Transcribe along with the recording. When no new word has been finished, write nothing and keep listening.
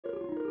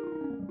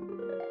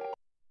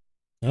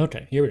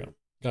Okay, here we go.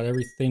 Got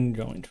everything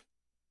going.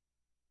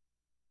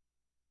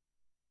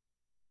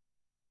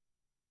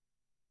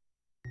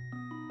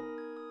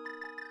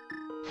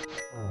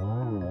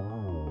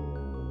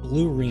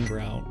 Blue ring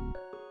route.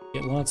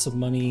 Get lots of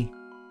money.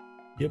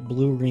 Get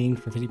blue ring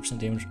for 50%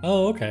 damage.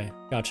 Oh, okay.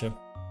 Gotcha.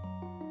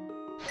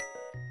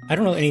 I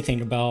don't know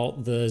anything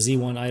about the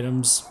Z1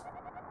 items.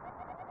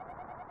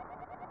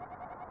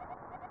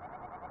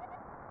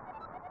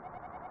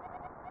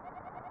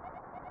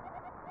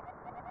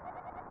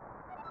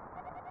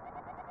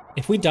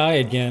 If we die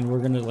again, we're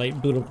gonna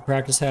like boot up the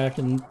practice hack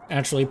and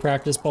actually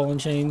practice ball and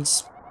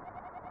chains.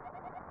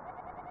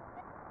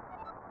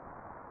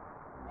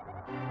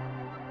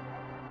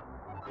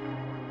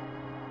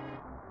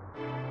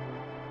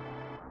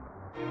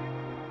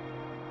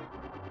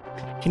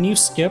 Can you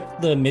skip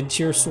the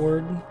mid-tier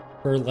sword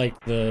for like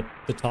the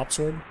top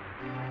sword?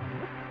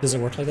 Does it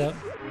work like that?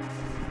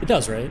 It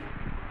does, right?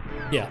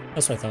 Yeah,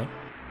 that's what I thought.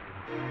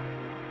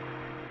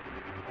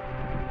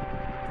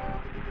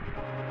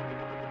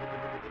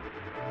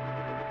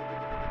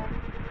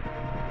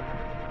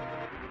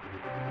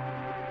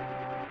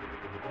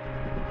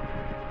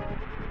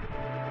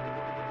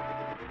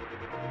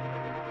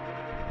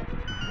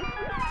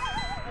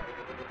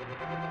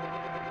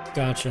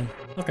 Gotcha.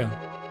 Okay.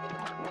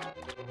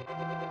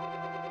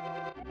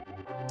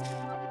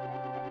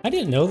 I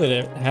didn't know that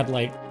it had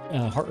like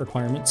heart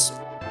requirements.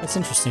 That's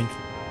interesting.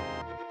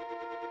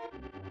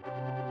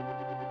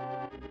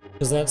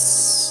 Because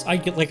that's I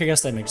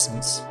guess that makes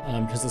sense.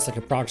 Because it's like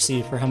a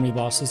proxy for how many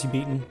bosses you've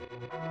beaten.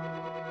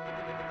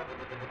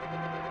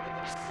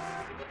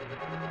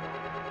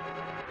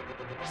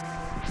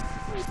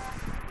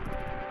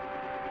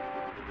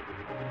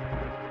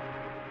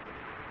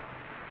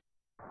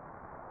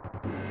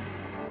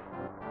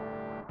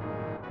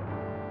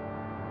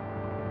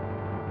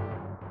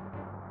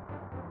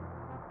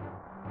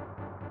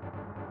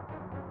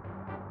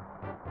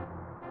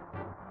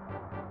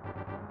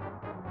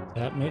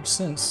 That makes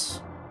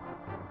sense.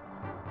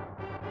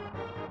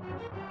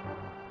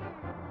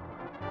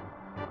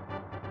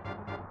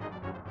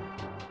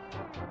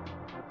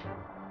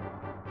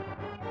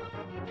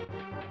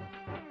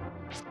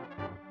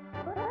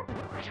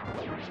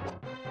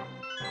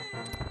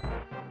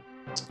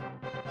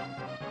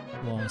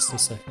 Lost a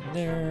second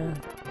there.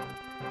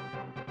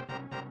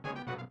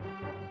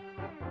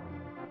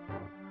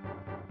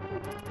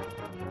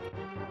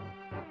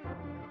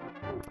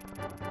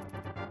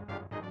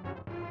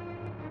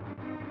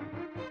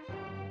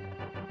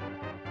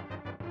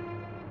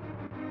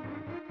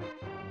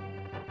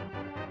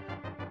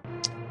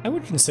 I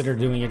would consider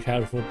doing a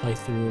casual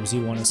playthrough of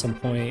Z1 at some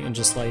point and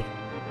just like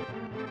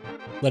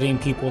letting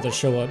people that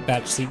show up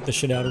backseat the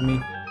shit out of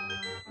me.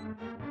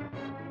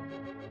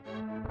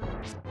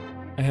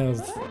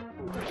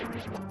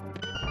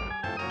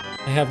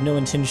 I have no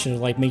intention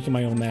of like making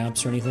my own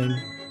maps or anything.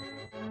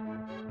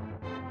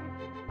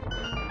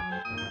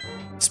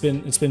 It's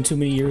been too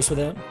many years for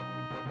that.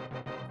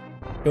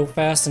 Go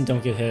fast and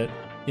don't get hit.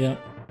 Yeah.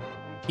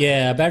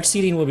 Yeah,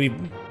 backseating would be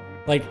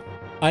like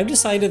I've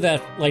decided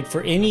that like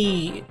for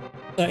any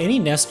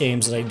NES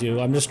games that I do,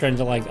 I'm just trying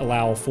to like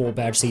allow full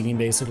backseating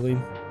basically.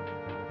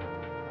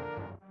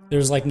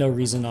 There's like no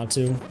reason not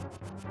to.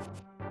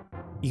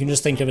 You can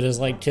just think of it as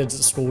like kids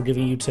at school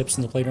giving you tips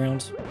in the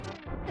playground.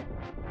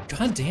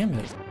 God damn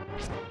it.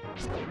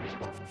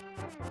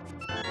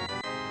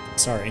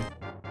 Sorry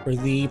for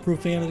the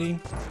profanity.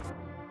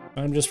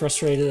 I'm just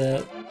frustrated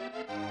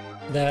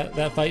at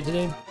that fight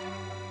today.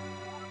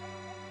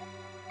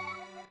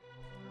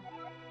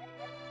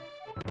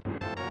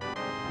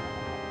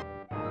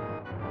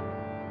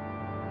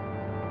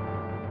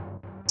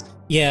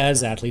 Yeah,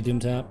 exactly, Doom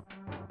Tap.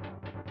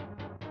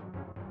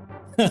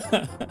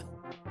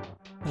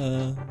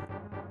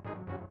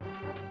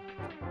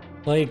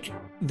 Like,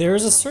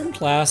 there's a certain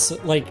class,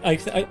 like, I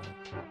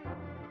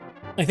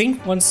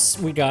think once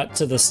we got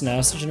to the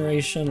SNES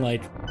generation,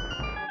 like,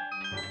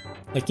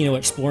 you know,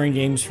 exploring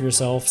games for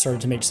yourself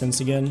started to make sense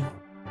again.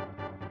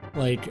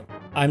 Like,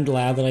 I'm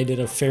glad that I did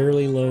a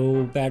fairly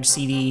low badge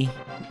CD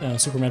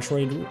Super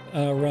Metroid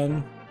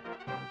run,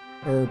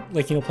 or,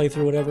 like, you know,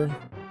 playthrough, whatever.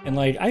 And,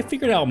 like, I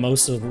figured out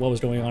most of what was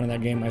going on in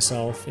that game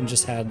myself, and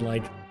just had,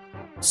 like,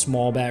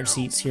 small back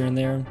seats here and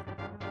there.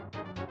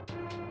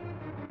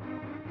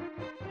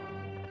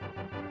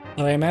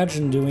 But I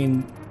imagine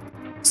doing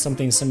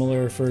something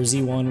similar for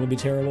Z1 would be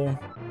terrible.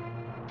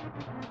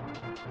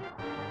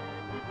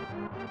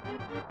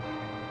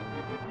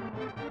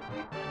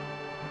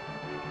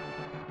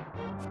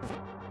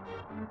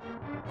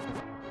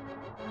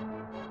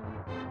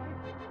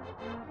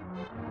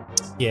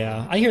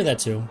 Yeah, I hear that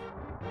too.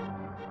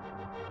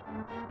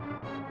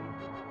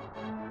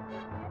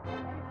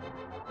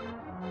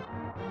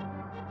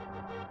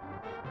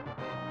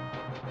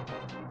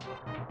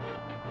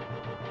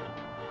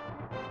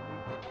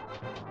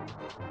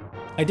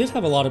 I did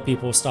have a lot of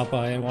people stop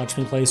by and watch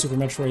me play Super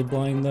Metroid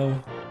blind, though.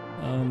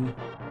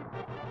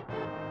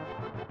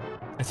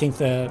 I think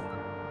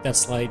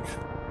that's like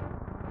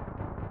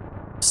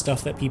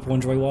stuff that people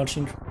enjoy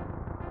watching.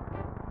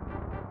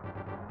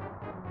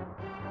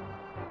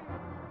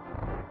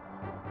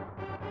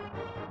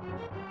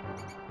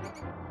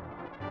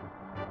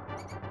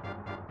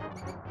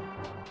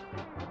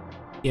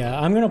 Yeah,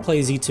 I'm gonna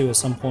play Z2 at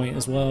some point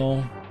as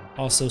well.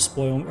 Also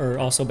spoil or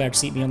also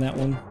backseat me on that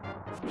one.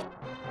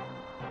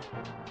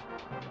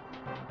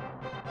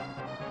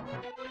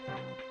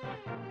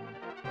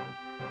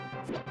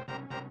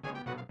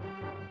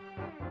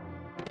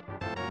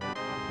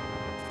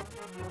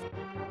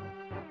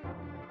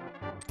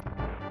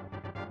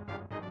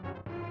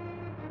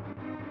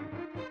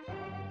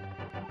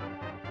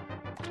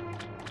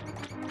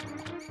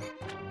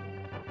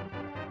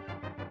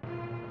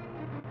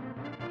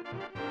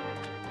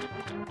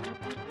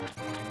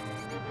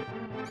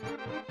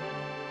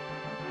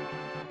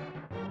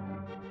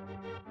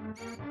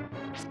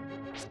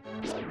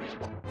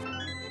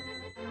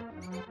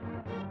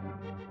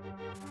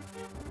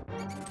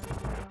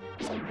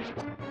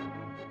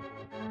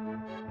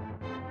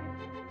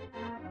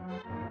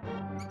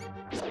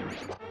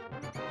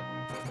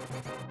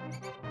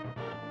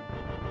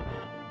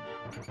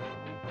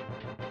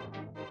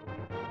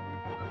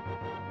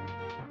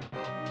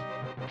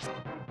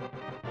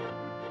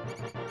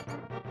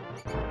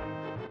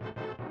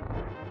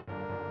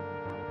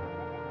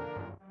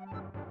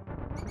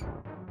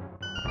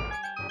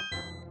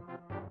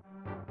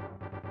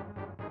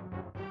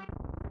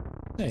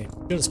 Hey,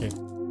 good escape.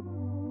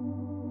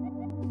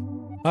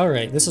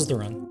 Alright, this is the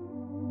run.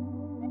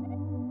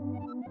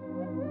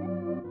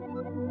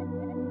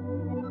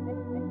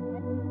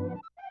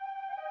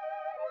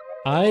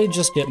 I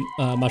just get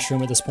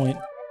mushroom at this point.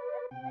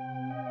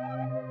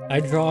 I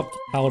dropped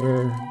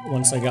powder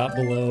once I got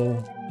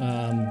below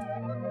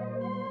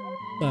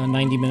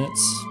 90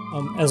 minutes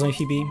as my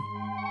PB.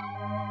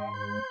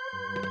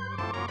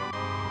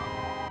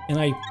 And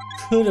I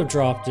could have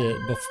dropped it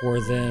before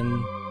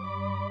then,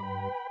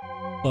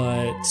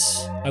 but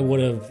I would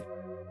have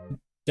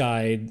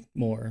died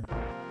more.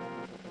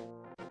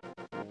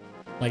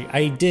 Like,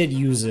 I did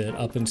use it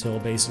up until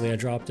basically I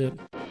dropped it.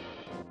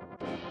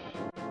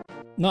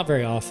 Not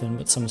very often,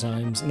 but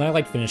sometimes. And I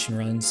like finishing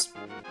runs.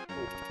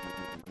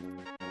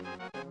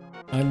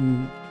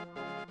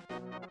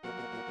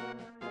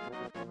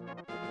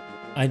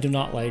 I do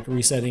not like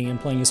resetting and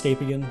playing escape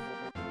again.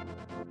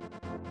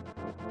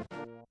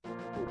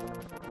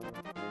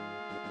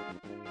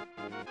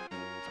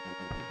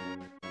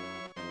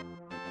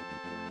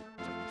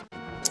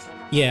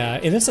 Yeah,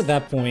 and it's at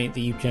that point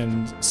that you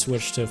can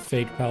switch to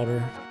fake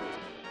powder,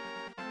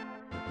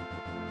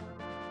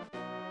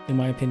 in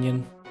my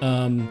opinion.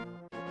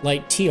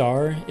 Like,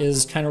 TR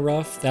is kind of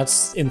rough.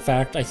 That's, in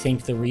fact, I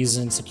think the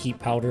reason to keep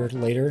powder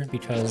later,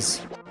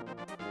 because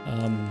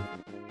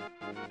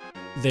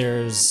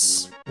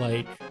there's,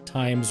 like,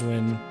 times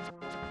when...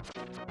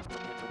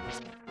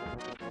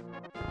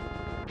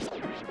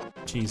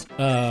 Jeez.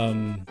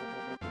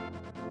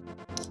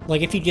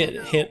 Like, if you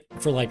get hit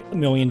for, like,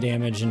 1,000,000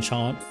 damage in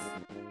Chomp,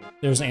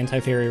 there's an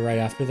anti-fairy right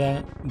after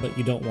that, but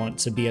you don't want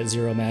to be at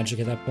 0 magic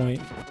at that point.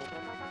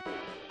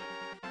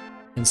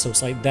 And so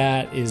it's like,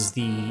 that is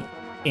the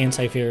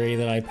anti-fairy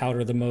that I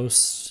powder the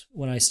most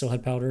when I still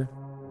had powder.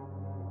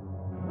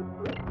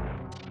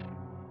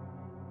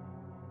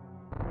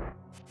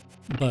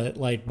 But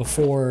like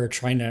before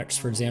Trinex,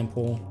 for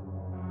example,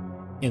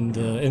 in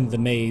the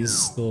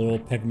maze, the little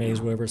peg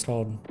maze, whatever it's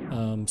called,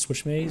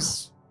 switch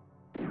maze,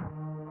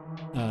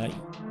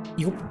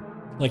 you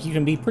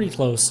can be pretty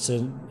close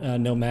to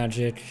no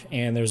magic,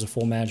 and there's a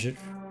full magic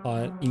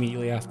pot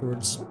immediately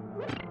afterwards,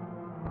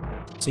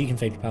 so you can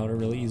fake powder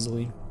really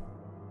easily.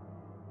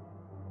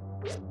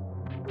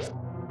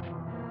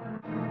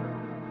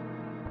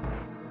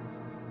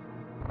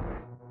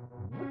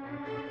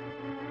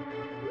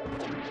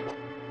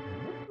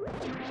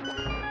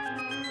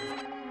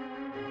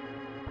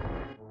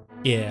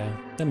 Yeah,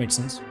 that makes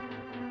sense.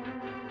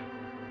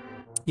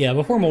 Yeah,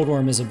 before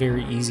Moldworm is a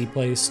very easy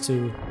place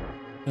to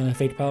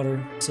fake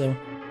powder, so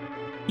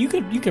you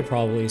could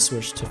probably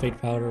switch to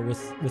fake powder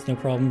with no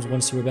problems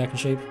once you were back in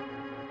shape.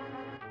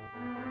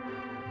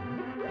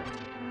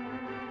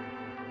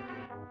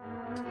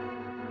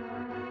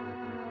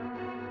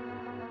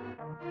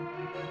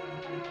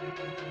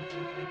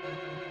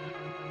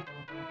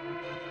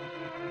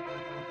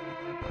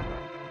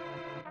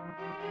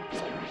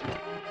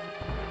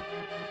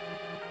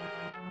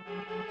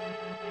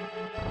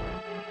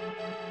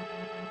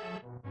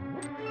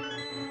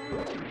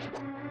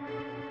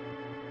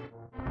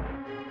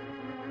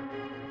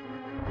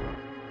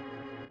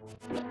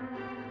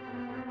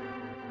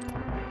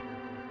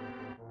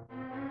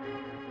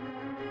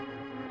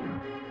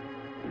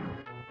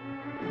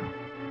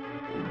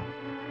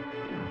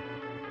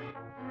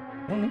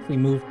 I don't know if we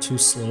moved too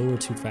slow or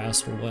too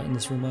fast or what in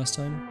this room last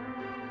time.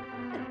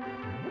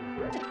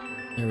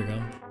 There we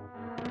go.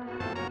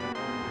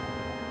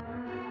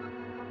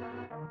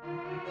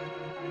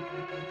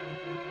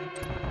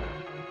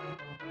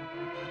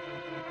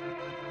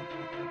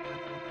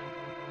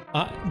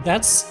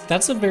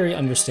 That's a very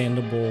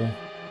understandable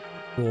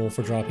rule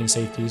for dropping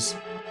safeties.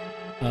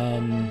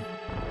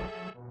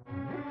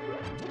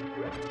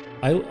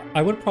 I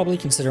would probably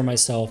consider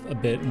myself a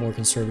bit more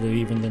conservative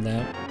even than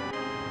that.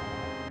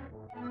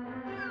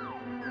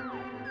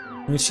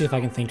 Let me see if I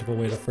can think of a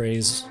way to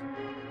phrase.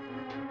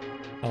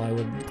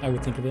 I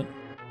would think of it.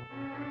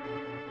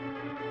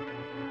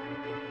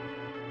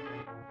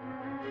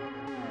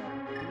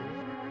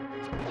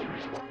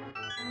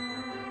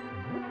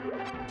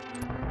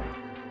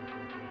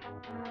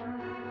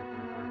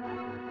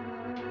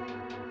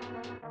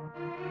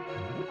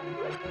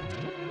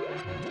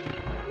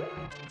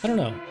 I don't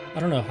know. I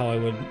don't know how I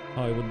would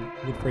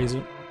phrase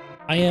it.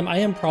 I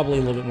am probably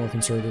a little bit more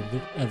conservative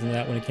than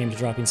that when it came to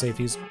dropping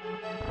safeties.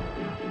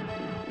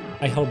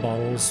 I held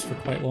bottles for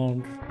quite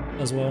long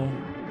as well.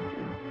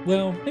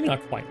 Well, maybe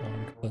not quite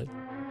long, but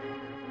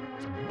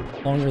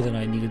longer than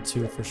I needed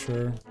to for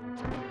sure.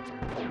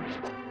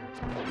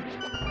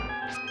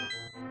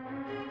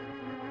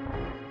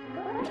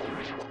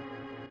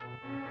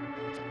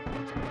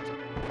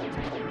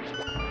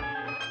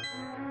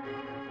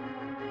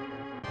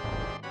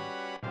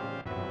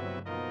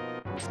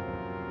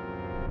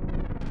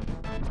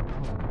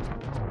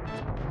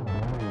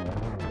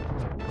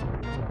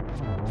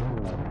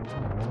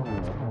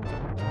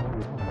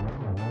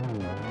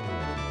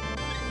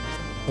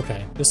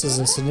 Okay, this is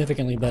a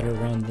significantly better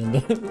run than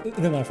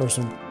than that first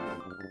one.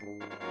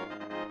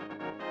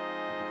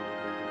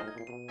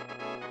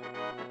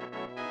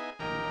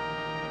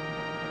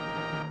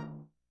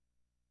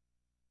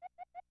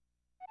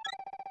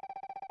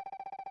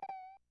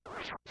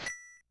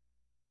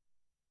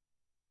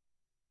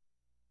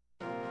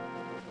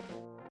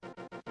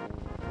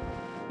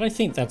 But I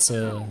think that's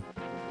a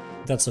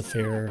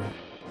fair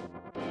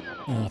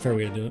fair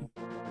way to do it.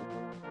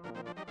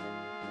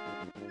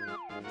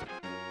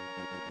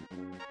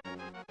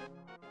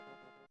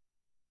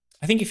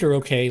 I think if you're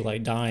okay,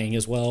 like, dying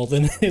as well,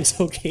 then it's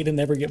okay to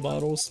never get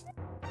bottles.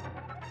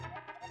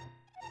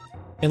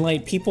 And,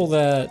 like, people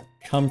that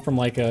come from,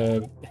 like,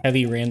 a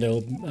heavy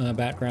rando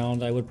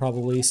background, I would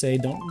probably say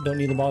don't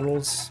need the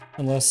bottles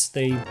unless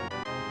they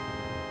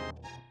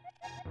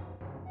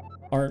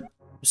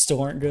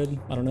still aren't good.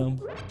 I don't know.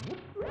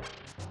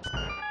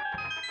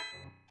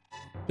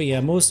 But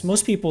yeah,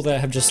 most people that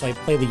have just, like,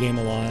 played the game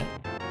a lot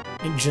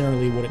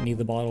generally wouldn't need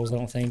the bottles, I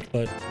don't think,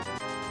 but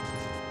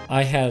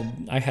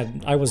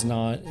I was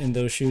not in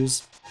those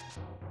shoes.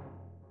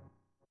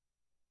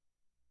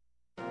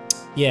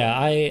 Yeah,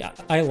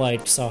 I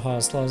liked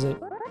Saha's Closet.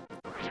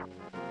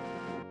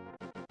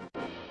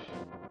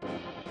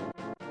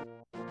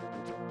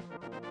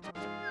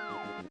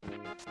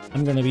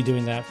 I'm gonna be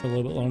doing that for a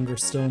little bit longer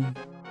still.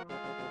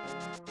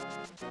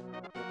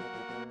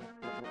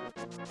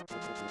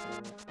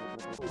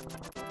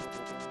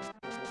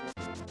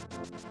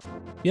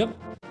 Yep,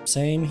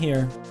 same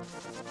here.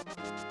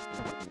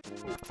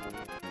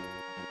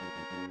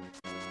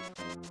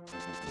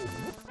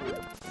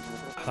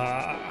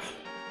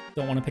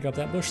 Don't want to pick up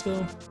that bush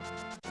though.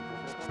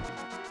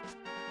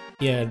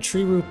 Yeah,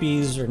 tree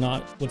rupees are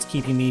not what's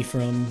keeping me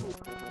from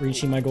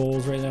reaching my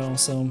goals right now,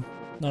 so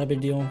not a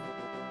big deal.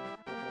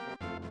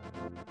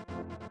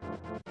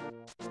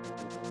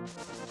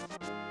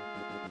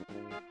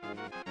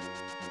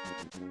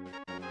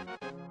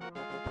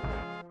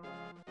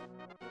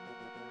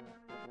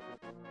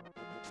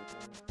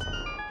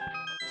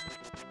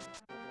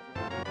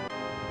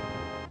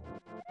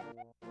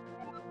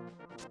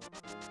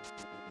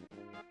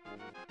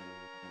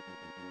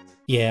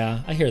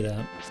 Yeah, I hear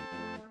that.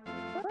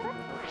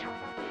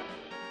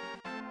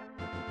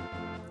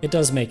 It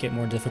does make it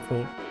more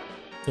difficult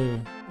to,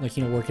 like,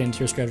 you know, work into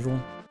your schedule.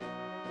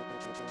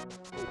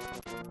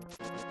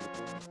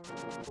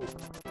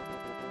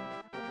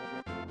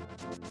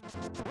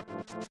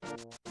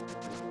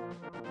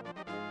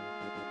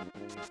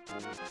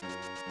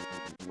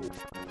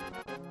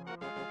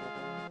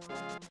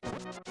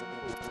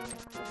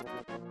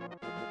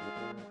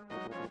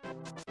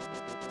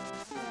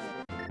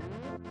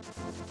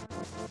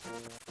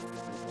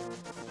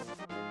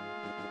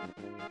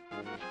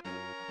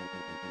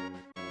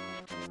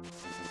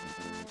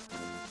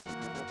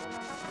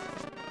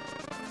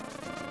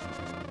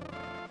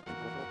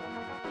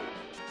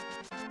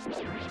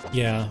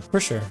 Yeah, for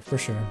sure, for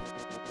sure.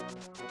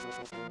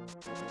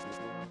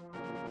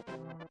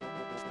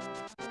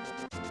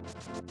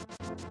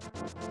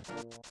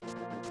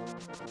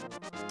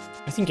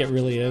 I think it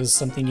really is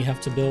something you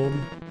have to build.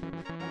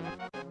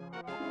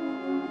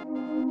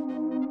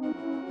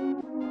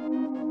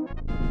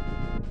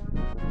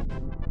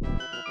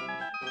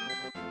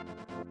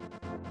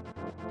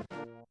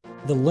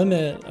 The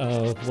limit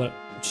of what,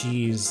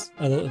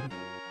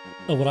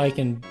 what I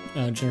can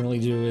generally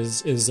do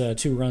is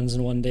 2 runs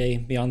in one day.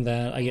 Beyond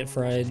that, I get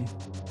fried.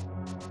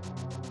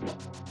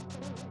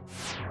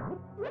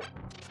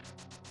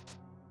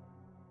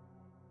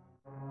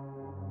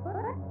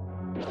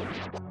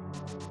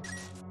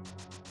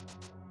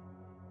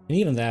 And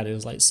even that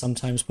is, like,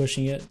 sometimes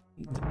pushing it.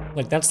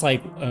 Like, that's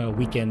like a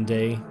weekend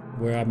day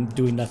where I'm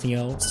doing nothing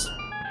else.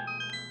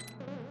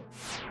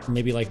 Or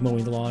maybe, like,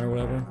 mowing the lawn or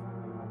whatever.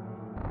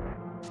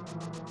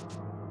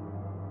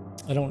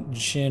 I don't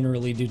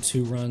generally do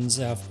 2 runs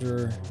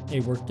after a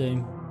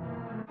workday.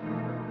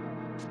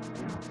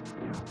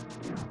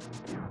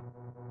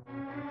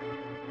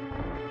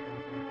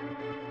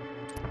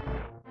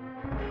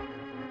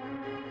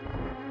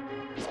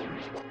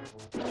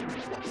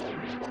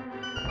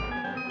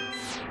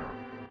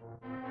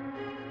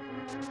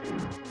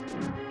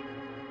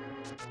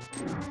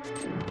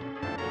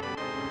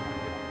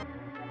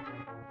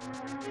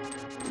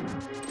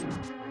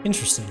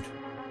 Interesting.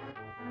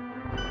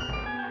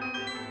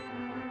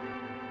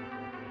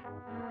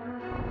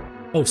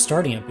 Oh,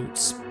 starting at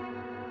boots.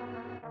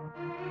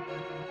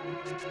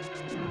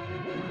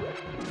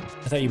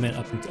 I thought you meant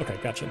up. Okay,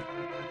 gotcha.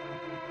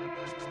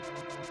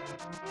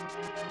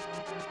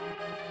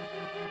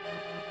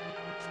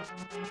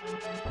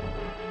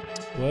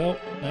 Well,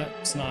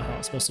 that's not how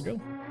it's supposed to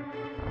go.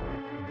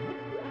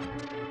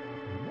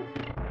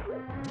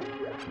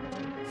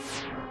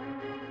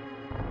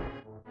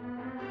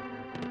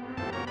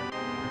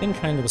 Been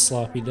kind of a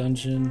sloppy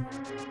dungeon.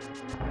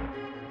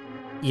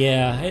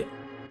 Yeah,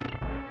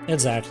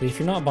 exactly. If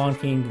you're not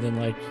bonking, then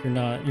like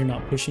you're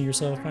not pushing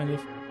yourself, kind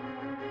of.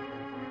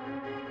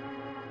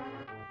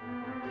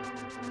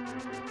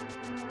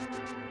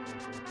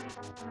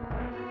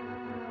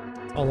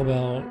 All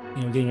about,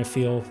 you know, getting a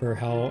feel for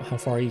how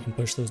far you can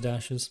push those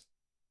dashes.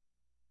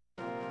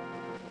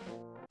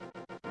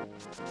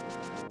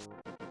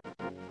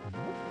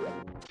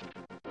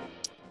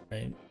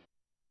 Right.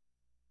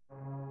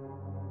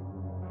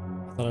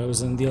 I thought I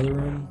was in the other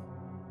room.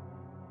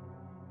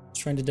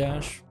 Just trying to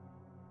dash.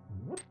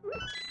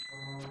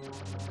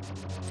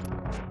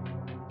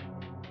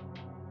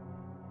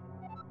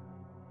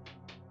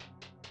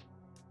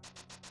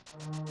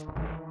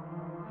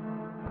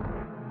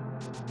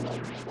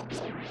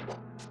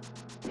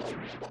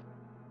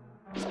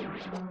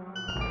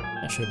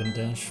 That should have been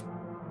dash.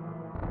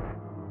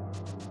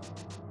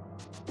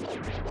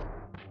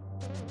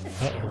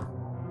 Uh-oh.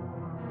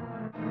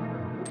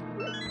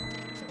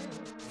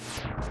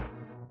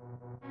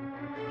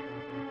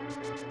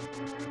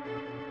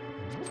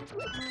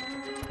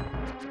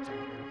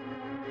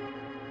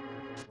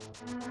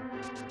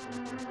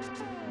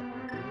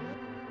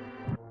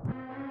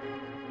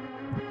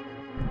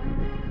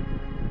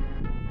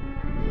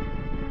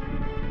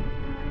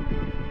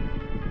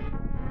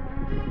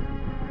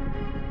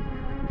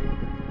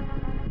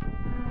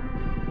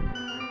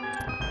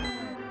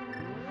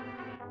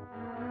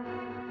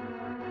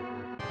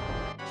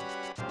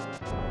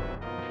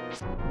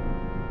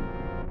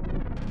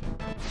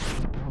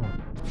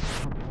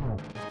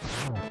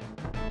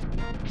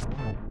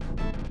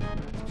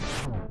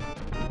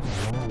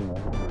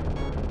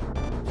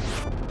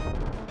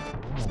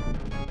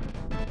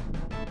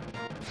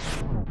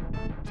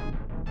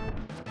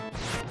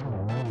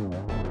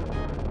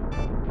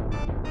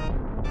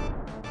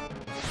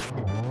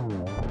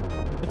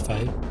 Good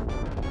fight.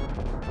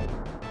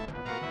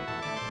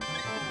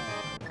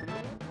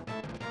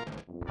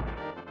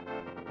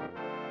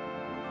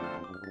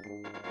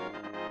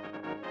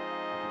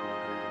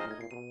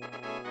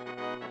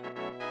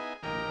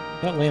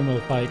 That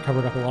Lambo fight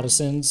covered up a lot of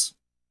sins.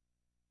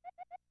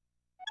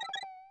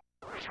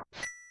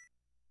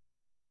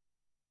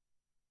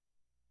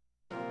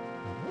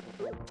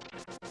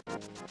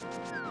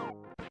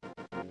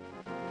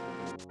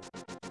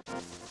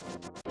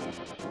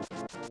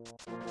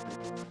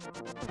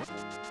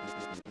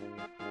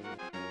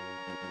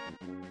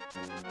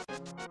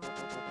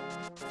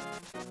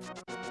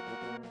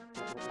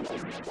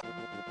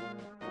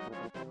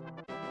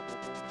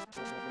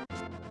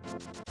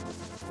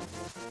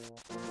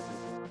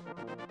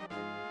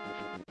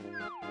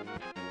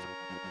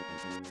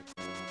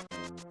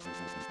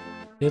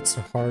 It's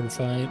a hard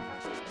fight.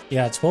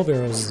 Yeah, 12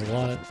 arrows is a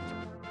lot.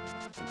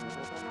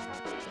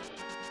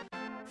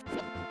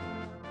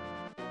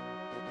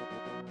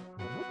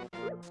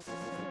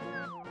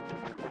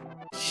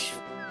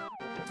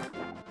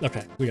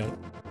 Okay, we got it.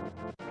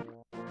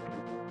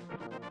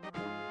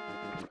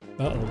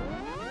 Uh-oh.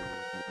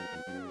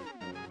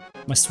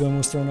 My swim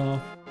was thrown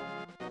off.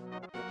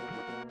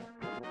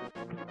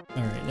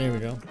 Alright, there we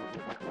go.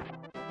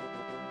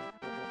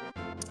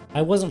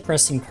 I wasn't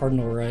pressing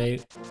cardinal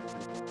right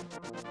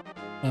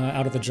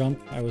out of the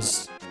jump. I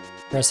was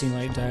pressing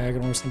like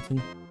diagonal or something.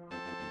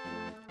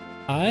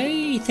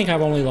 I think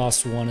I've only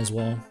lost one as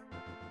well.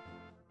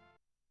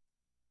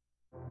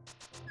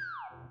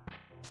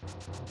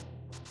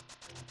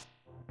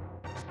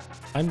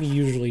 I'm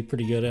usually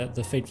pretty good at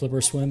the fake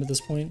flipper swim at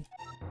this point.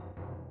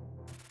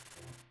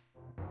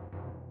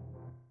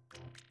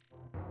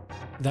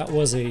 That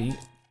was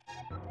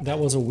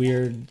a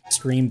weird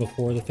scream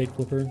before the fake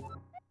flipper.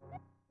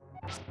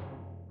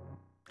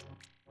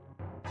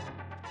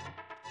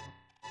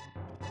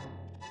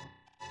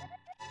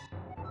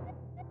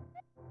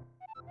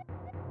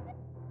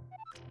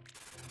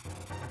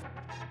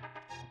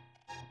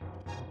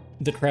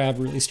 The crab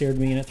really scared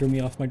me and it threw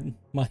me off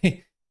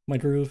my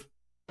groove.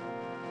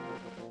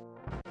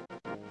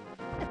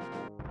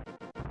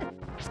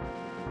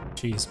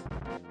 Jeez.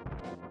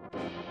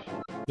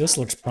 This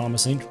looks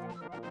promising.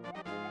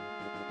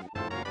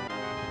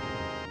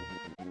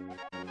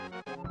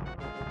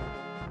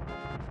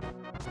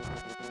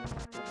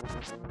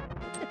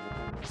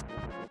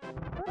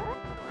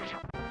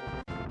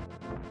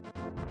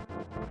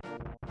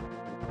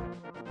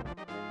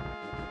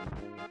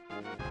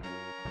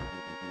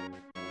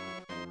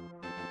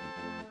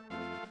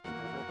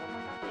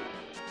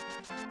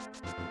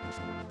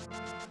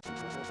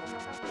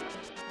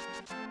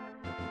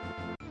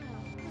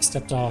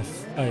 stepped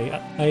off.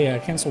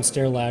 I canceled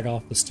stair lag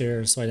off the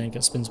stairs, so I didn't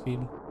get spin speed.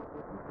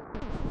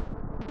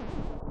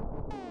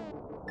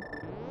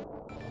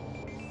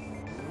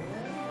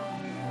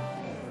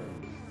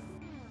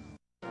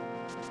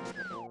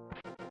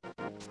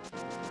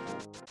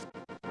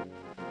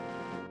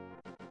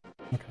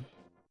 Okay.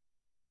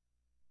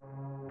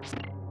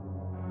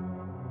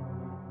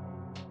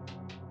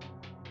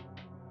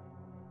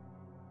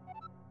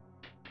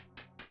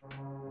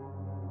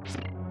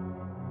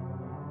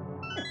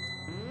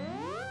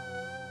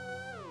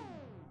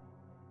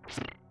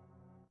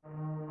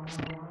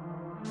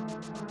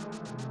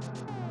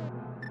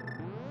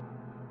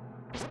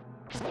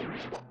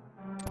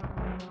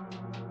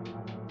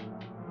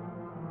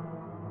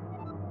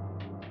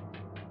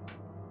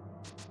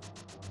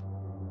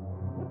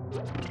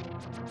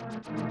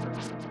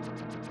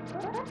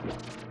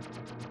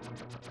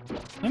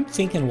 I'm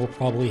thinking we'll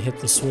probably hit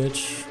the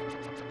switch.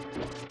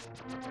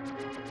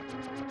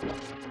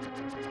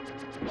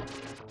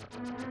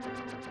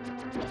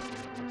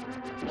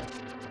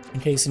 In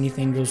case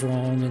anything goes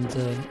wrong in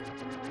the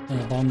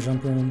bomb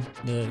jump room,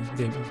 the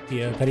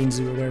petting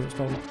zoo or whatever it's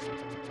called.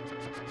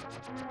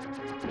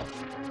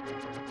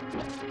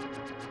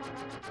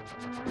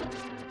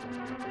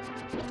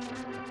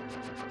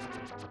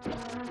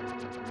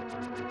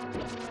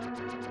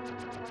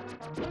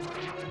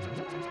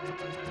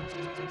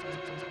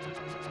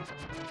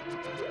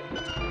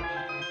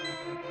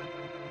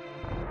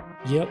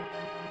 Yep.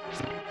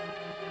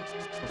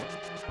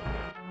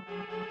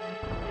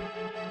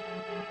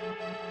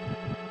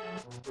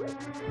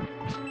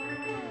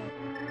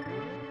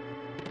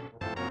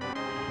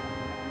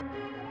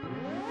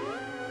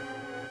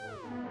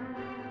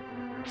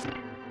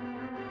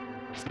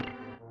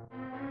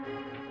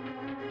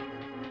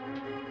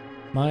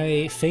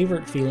 My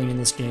favorite feeling in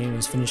this game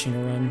is finishing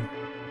a run.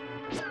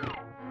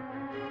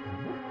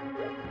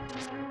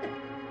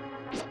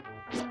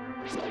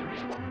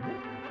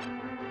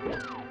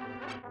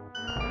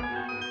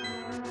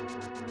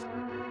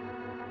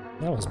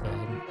 That was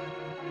bad.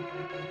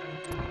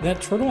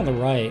 That turtle on the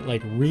right,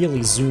 like,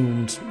 really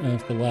zoomed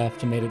to the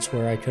left and made it to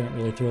where I couldn't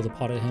really throw the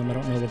pot at him. I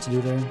don't know what to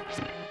do there.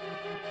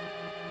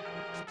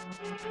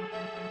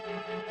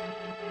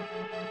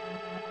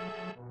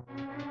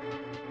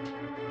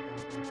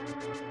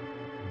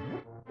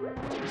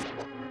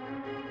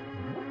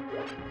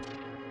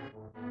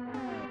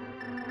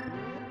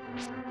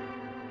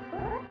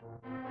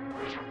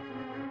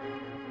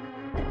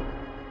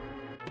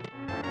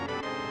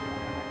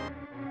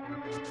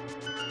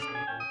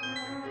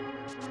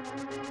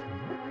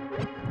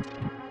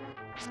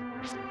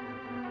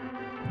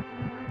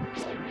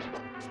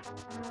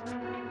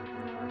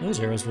 Those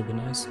arrows would be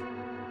nice.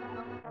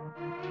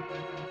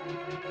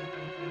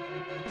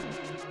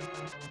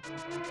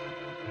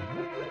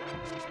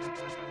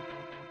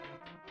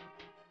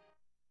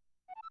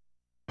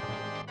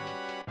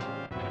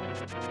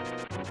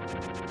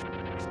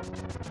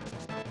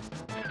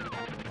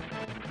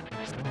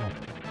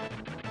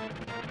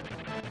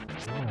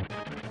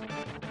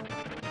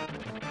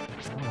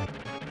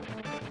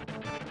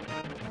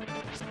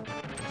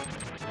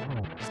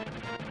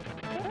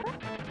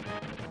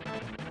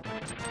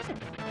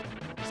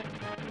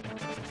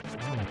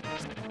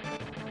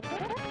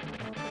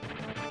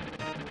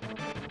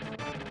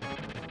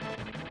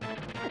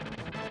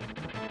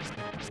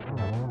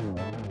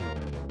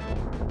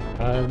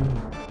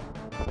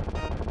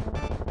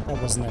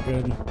 That wasn't that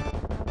good.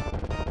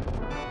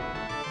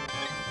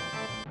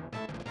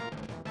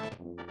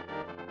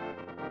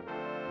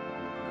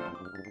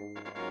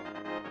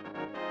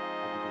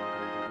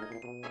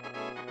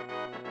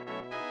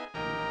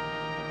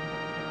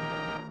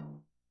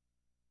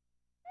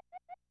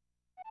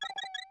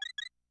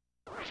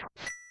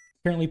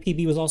 Apparently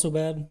PB was also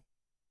bad.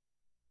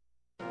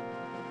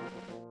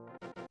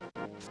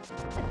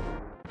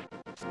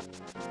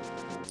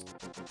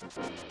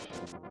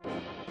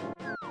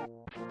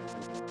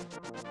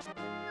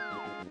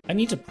 I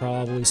need to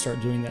probably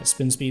start doing that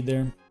spin speed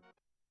there.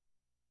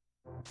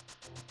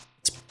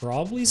 It's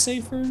probably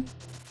safer.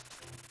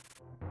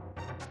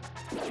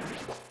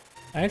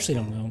 I actually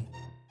don't know.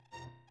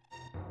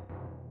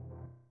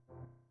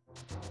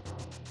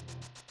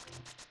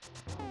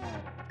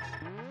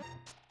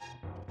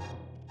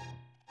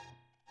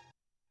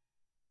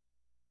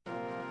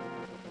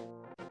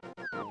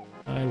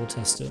 I will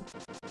test it.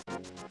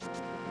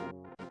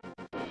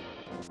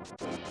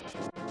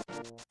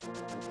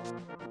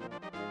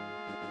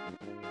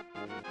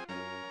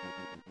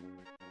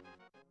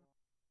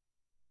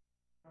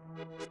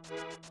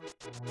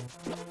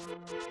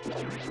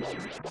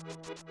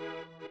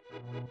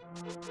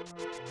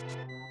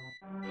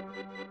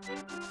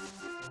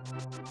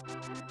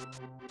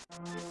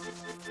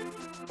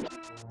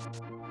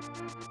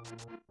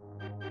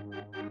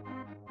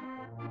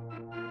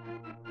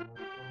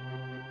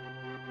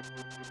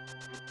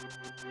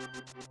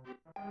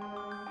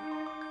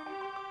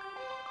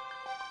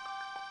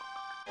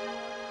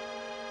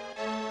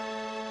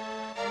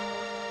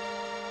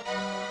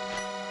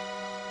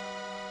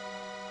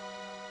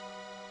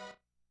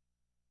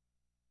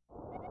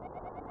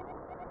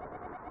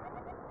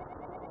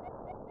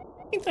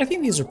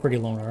 think these are pretty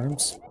long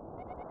arms.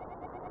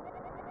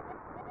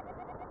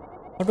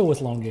 I'll go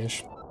with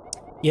longish.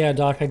 Yeah,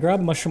 Doc, I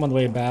grabbed mushroom on the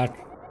way back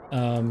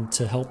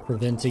to help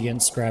prevent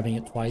against grabbing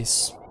it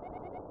twice.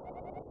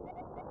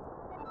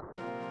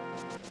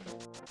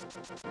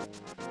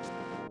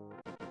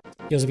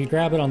 Because if you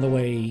grab it on the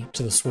way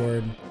to the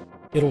sword,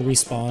 it'll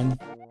respawn.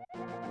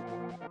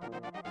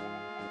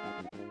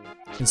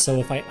 And so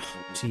if I...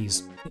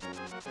 Jeez.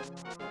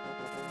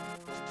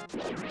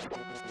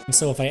 And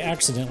so if I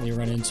accidentally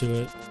run into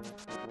it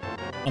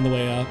on the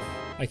way up,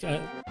 I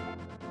can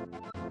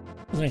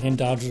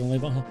dodge it on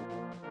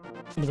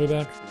the way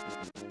back.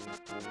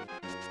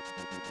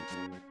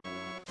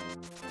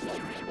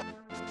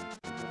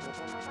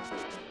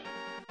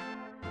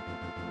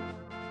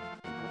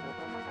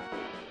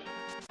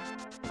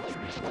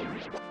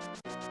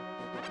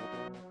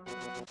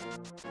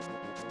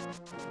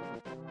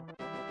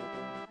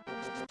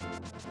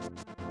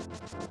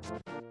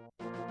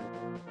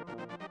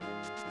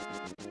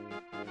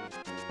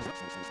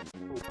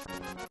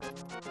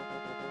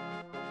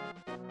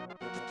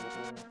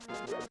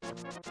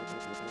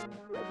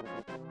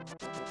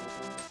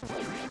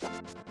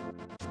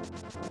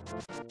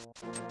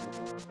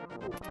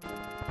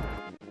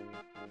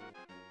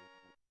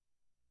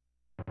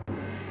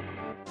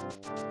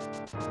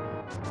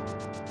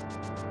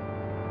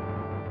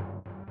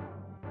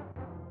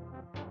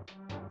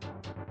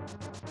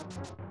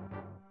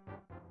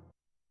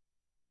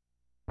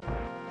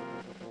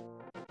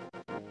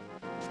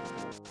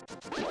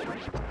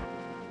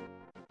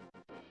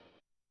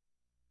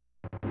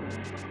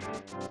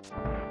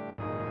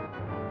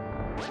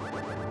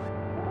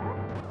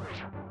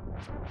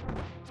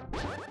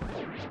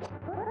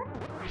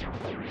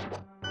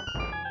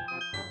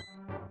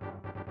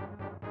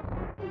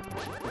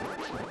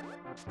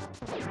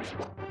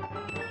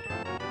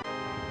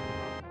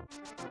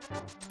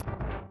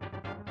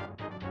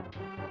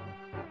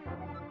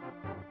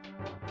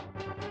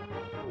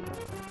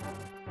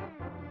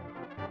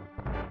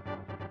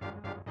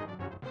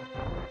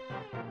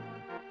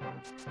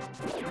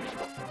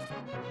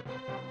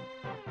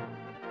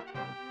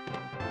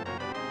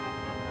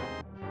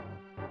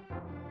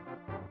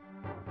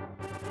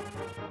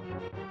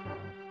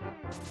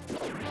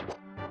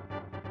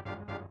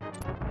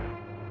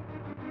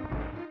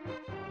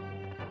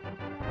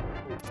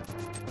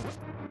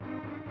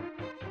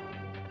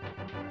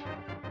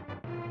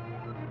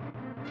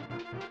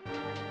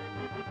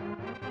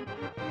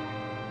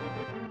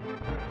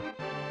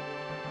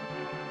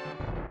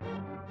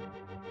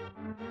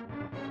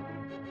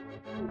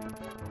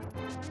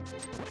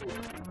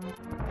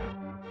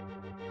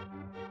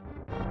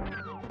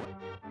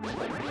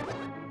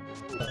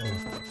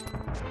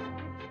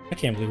 I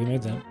can't believe we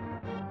made that.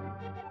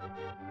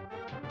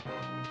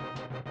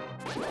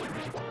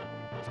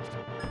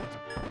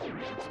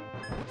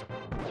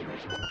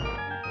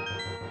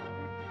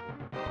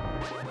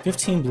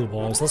 $15 blue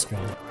balls, let's go.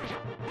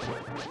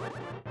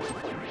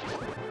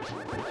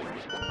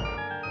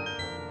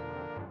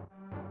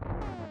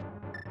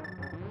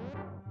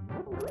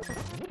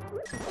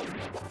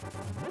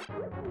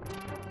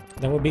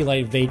 That would be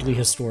like vaguely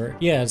historic.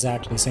 Yeah,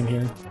 exactly, same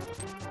here.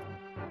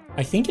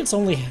 I think it's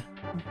only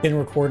been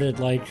recorded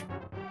like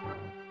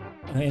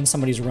in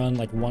somebody's run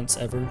like once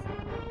ever.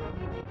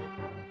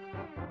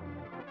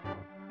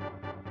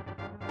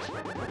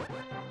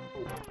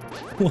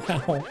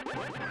 Wow.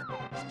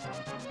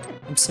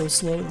 I'm so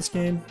slow at this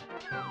game.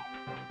 You're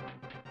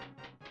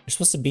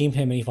supposed to beam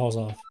him and he falls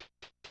off.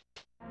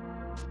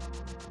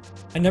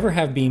 I never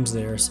have beams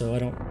there, so I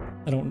don't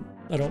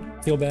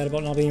feel bad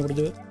about not being able to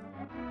do it.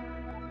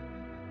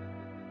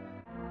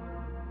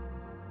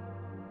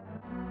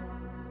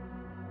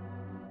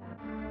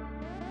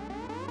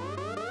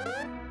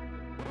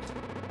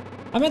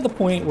 I'm at the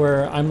point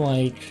where I'm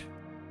like,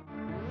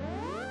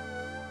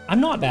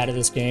 I'm not bad at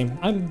this game.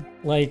 I'm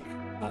like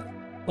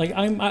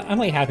I'm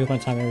like happy with my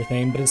time and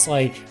everything, but it's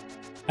like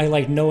I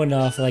like know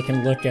enough that I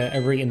can look at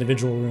every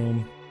individual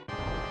room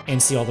and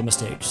see all the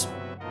mistakes.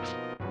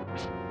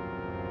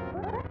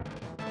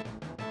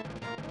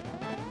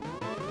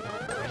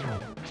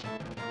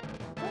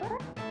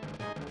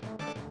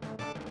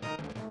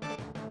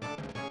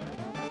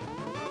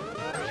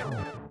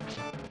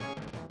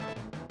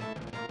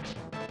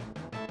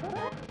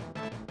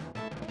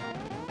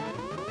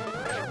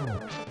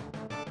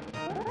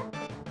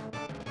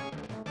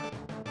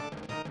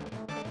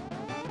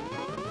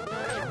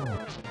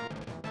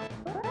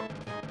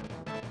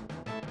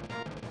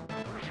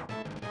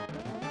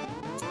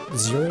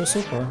 Zero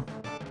so far.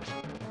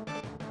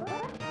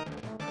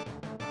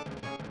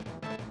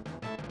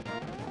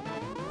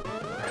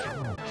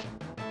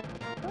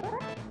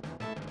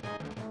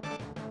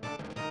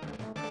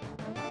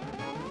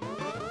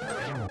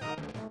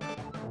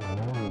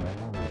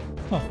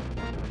 Huh.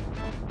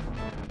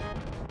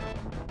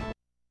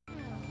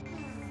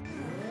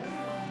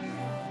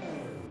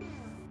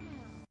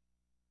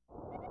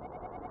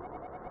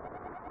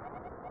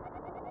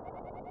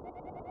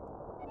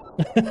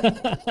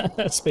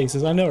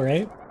 Spaces, I know,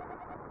 right?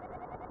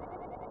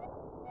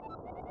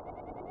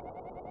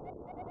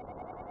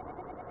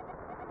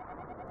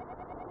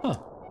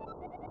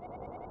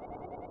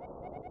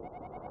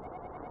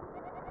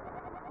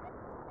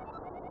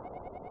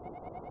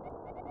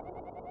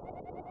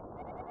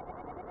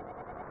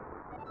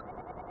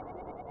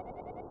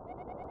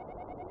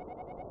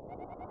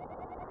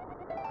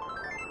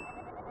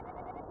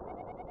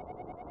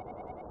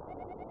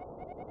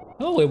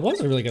 Oh, it was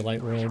a really good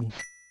light world.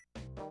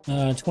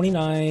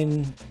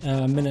 29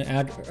 minute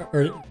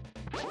or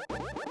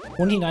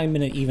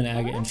 29-minute even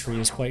agate entry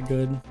is quite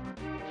good.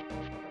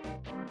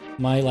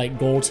 My like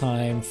goal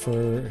time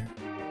for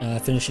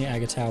finishing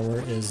Agate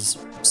Tower is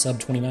sub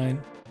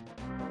 29.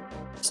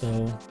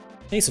 So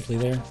basically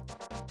there.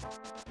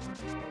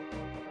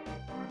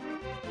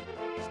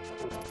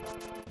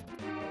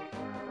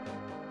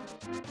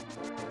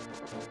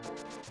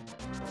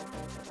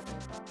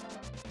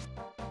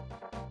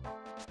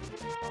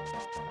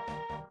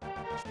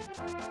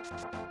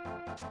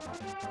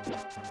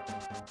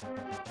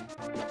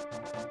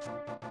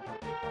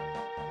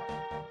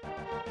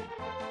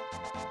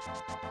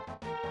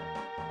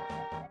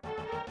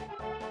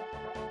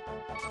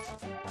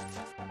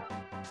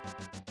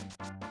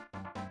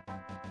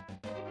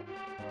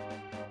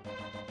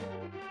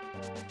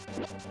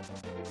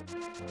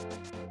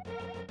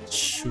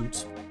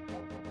 Shoot.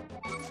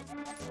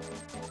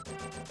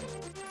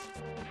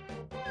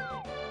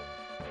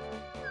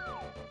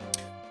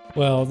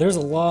 Well, there's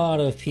a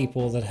lot of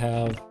people that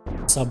have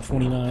sub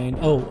 29.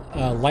 Oh,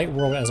 Light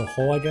World as a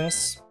whole, I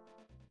guess.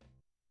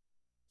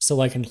 So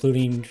like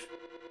including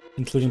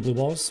blue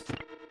balls.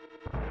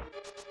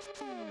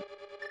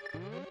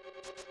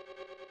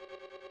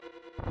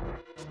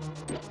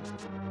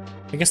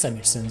 I guess that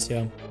makes sense,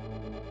 yeah.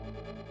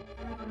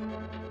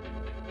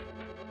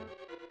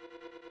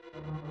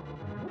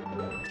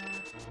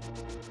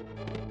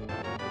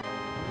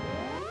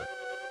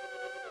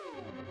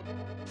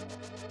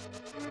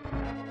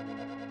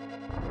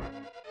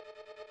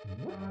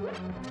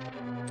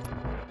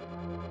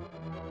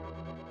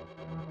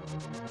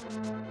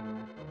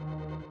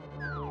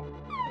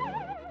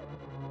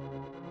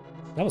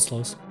 That was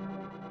close.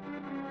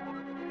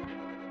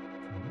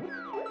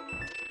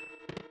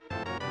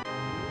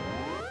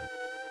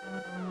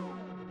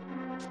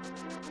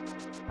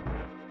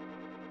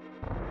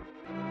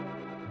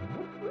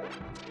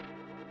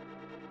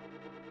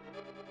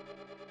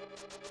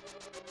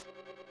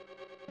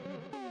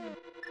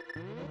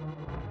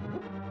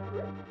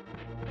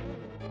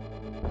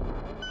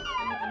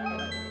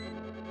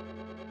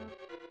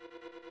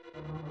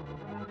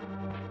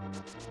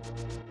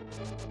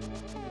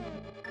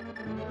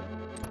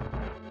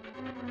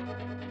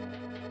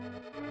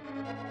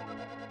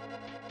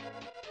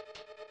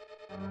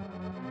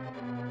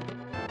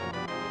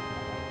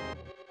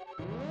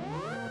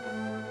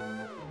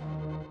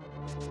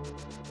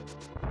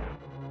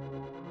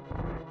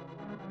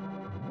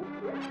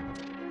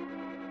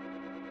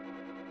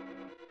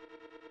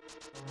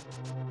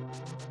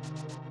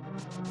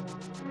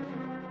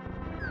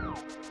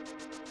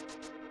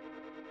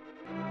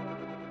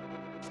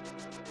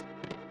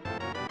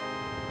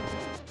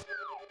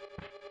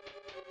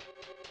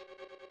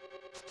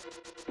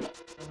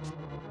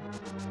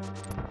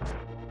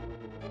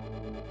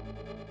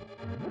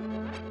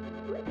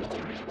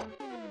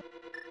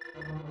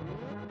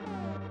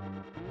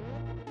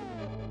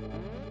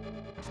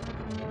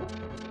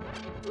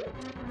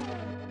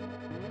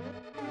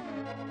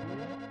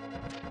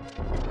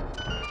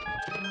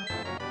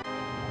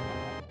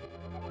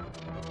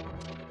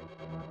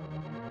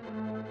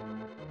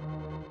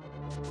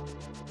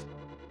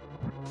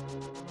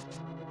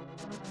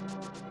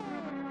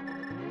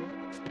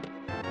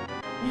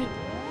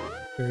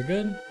 Very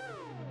good.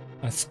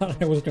 I thought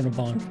I was gonna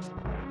bonk.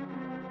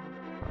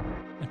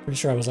 I'm pretty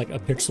sure I was like a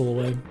pixel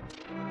away.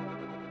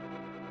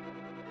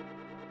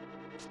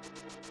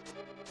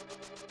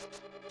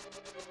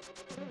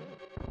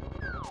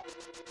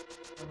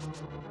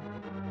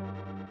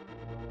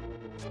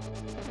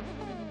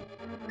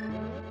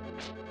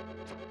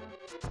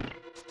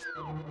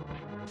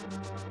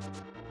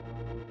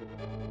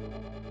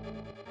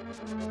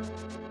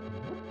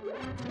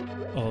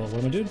 Oh, what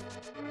am I doing?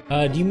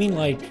 Do you mean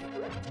like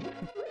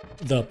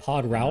the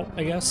pod route,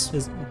 I guess?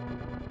 Is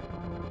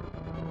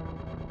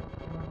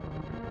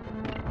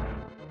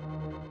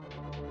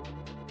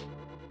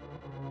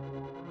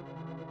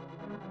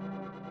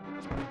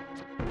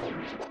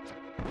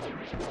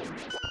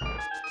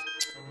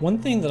one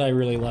thing that I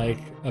really like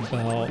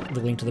about the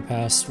Link to the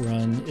Past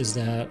run is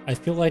that I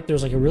feel like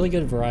there's like a really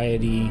good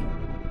variety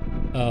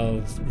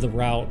of the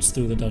routes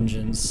through the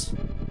dungeons.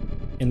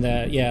 In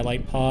that, yeah,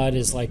 like pod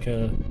is like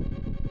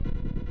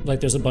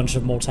there's a bunch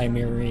of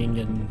multi-mirroring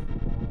and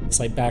it's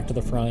like back to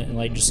the front and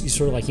like just you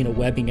sort of like, you know,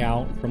 webbing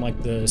out from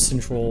like the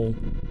central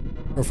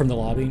or from the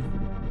lobby.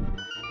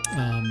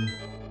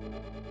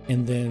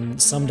 And then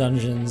some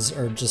dungeons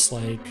are just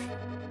like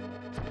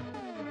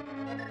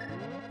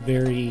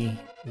very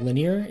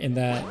linear in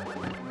that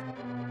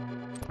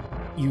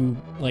you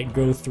like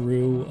go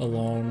through a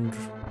long,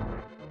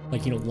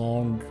 like, you know,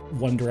 long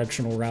one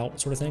directional route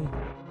sort of thing.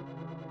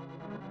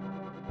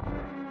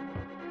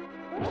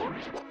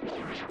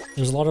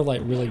 There's a lot of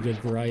like really good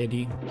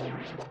variety.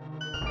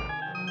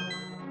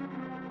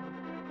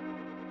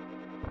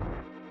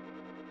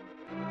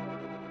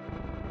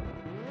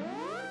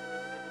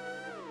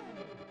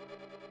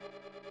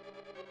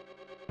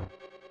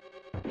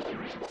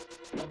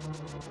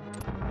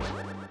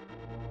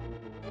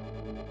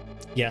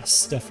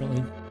 Yes,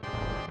 definitely.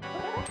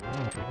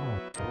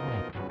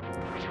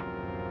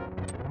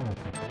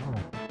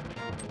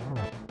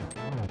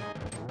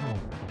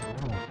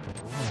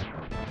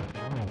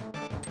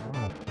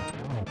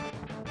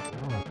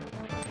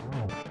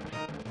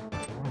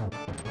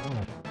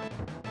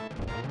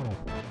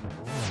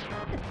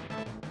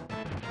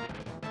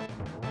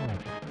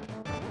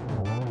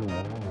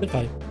 Good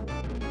fight.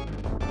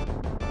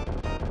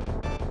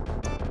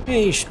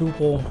 Hey,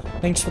 Scoople.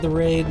 Thanks for the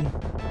raid.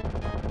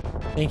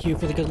 Thank you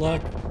for the good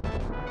luck.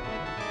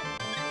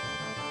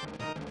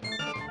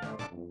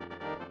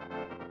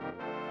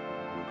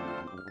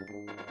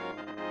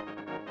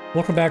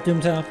 Welcome back,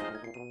 Doomtop.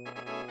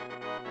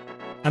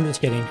 I'm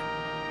just kidding.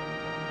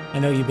 I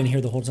know you've been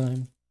here the whole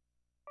time.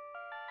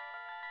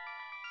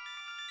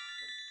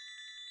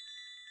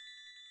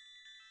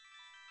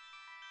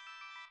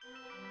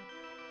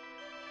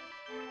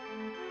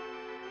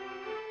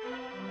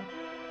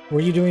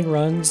 Were you doing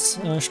runs,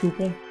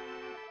 Scoople?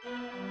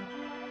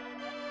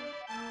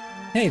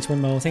 Hey,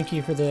 Twinmo, thank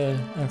you for the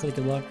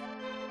good luck.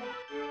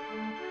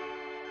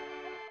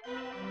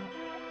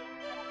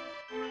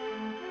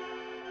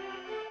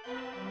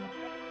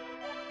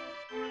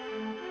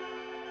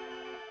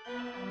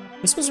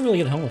 This was a really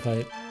good helmet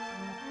fight.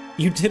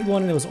 You did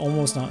one and it was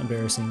almost not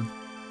embarrassing.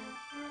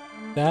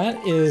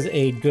 That is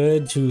a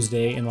good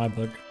Tuesday in my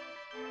book.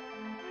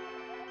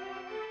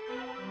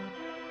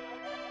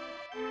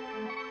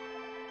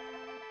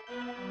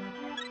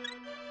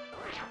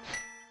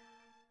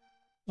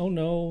 Oh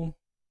no.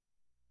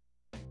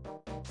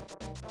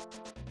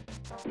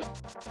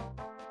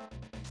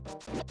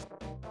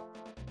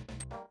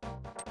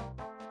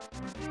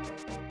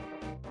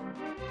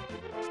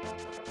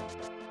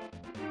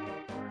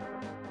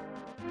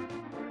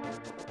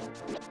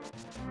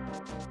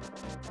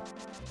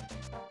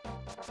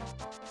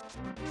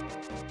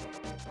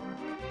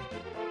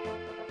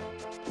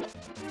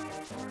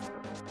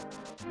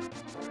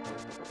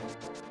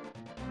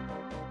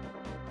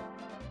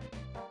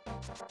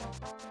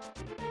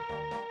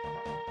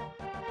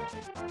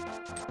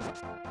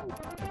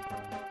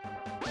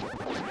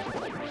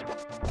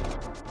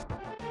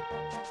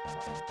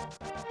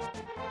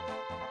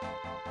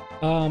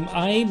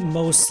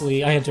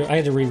 I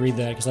had to reread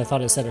that because I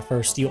thought it said at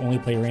first you only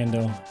play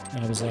rando.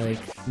 And I was like,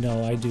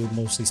 no, I do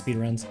mostly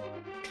speedruns.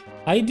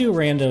 I do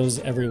randos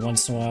every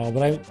once in a while,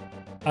 but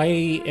I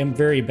am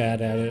very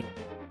bad at it.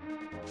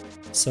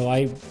 So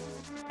I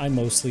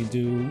mostly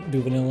do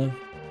vanilla.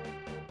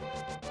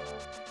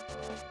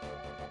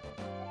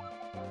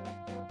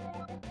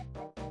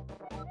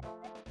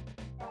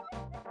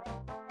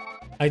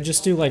 I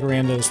just do like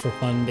randos for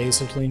fun,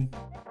 basically.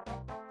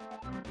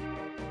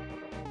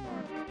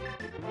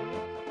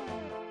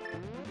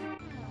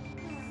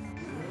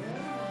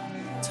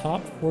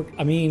 Top 4,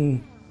 I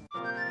mean,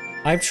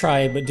 I've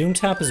tried, but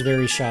Doomtap is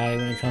very shy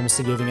when it comes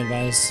to giving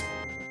advice.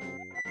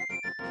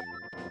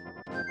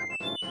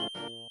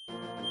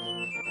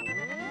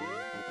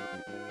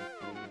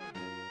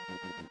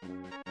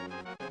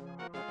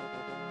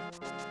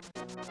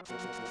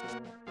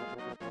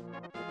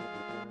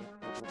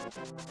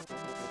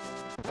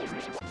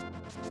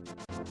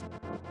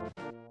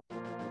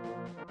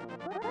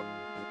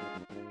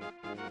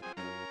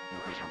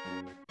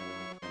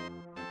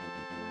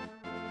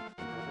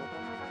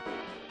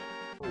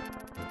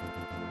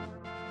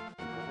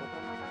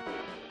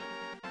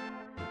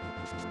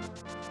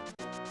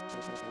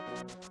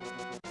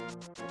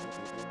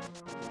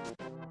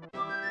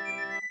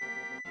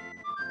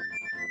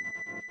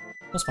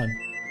 That's fine.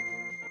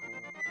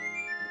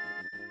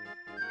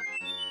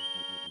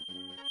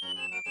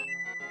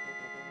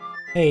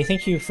 Hey,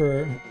 thank you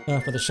for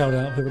the shout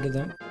out, whoever did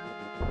that.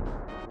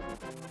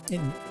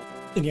 And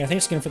yeah,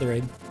 thanks again for the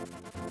raid.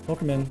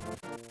 Welcome in.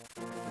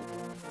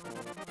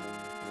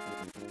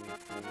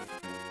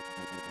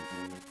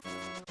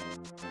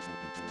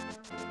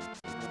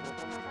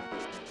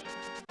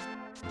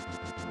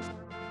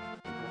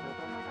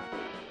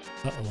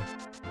 Uh-oh.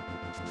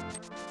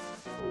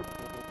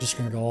 Just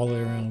gonna go all the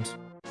way around.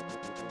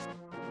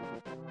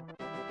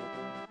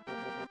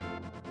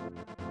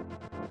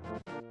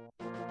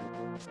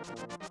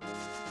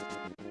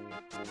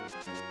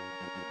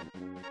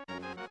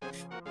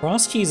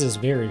 Cross keys is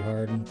very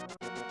hard.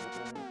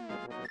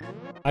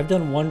 I've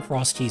done one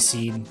cross key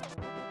seed,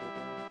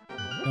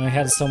 and I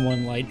had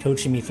someone like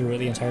coaching me through it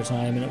the entire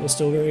time, and it was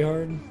still very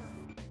hard.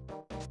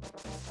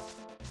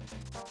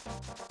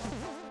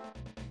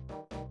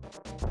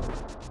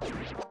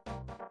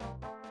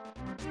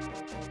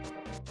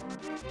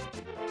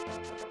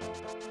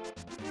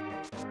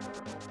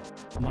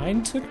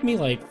 Mine took me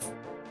like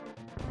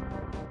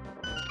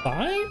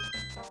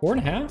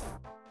 4.5?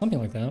 Something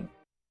like that.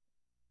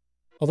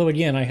 Although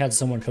again, I had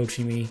someone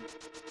coaching me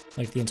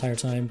like the entire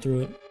time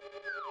through it.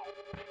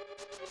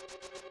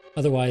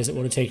 Otherwise, it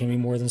would have taken me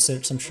more than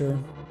 6, I'm sure.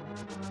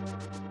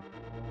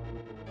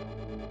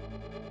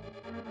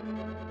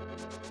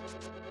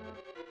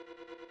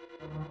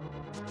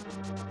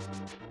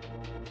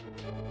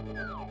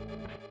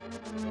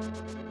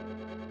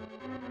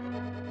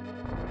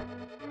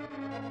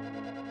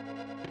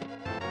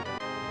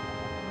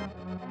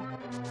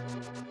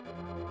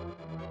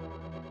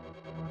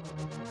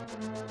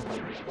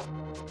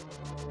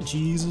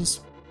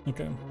 Jesus.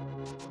 Okay.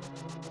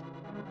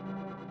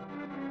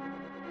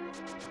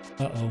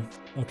 Uh-oh.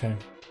 Okay.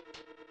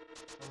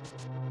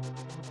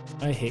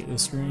 I hate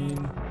this screen.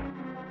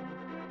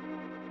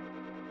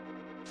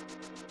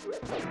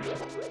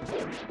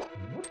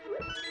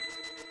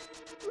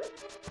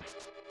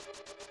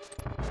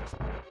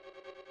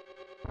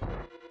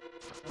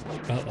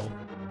 Uh-oh.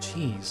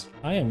 Jeez.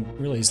 I am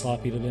really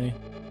sloppy today.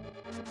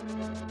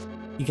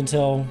 You can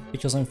tell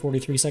because I'm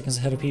 43 seconds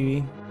ahead of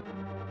PB.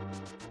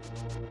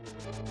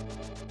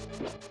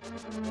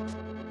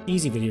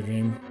 Easy video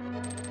game.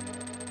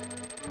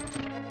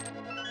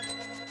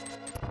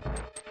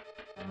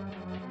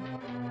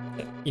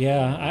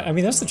 Yeah, I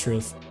mean, that's the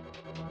truth.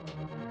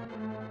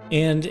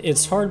 And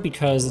it's hard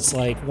because it's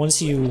like,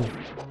 once you...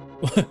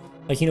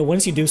 like, you know,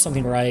 once you do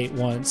something right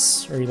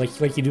once, or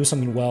like you do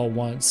something well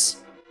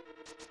once,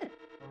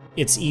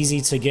 it's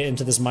easy to get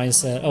into this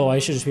mindset, oh, I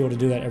should just be able to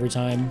do that every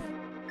time.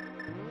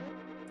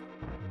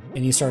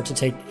 And you start to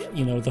take,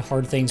 you know, the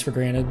hard things for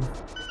granted.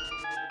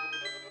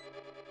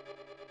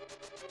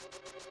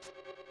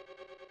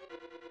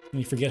 And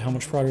you forget how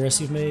much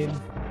progress you've made.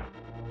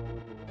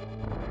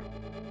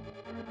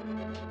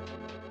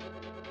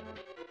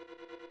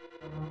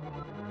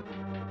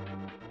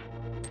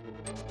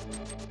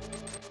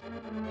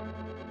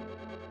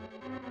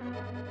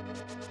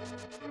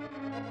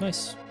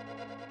 Nice.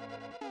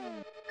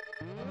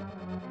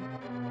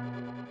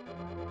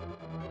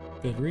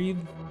 Good read.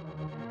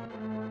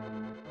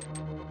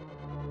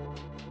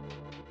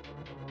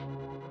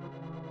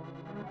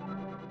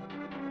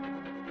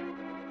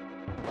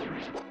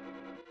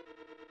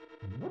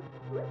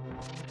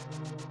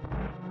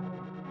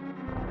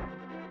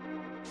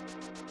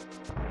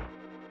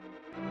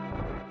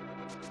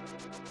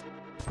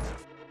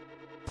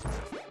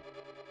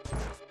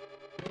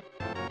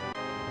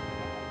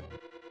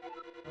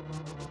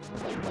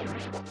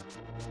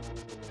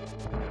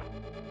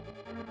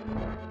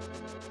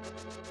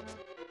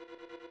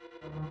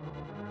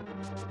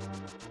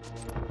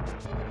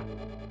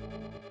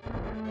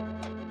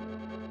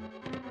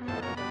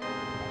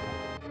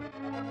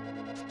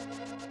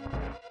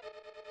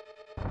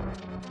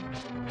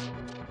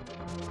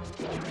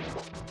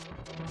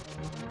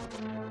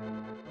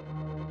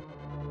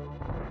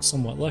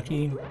 Somewhat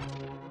lucky.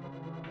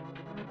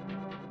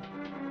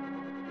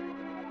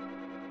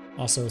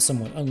 Also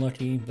somewhat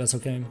unlucky, but that's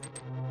okay.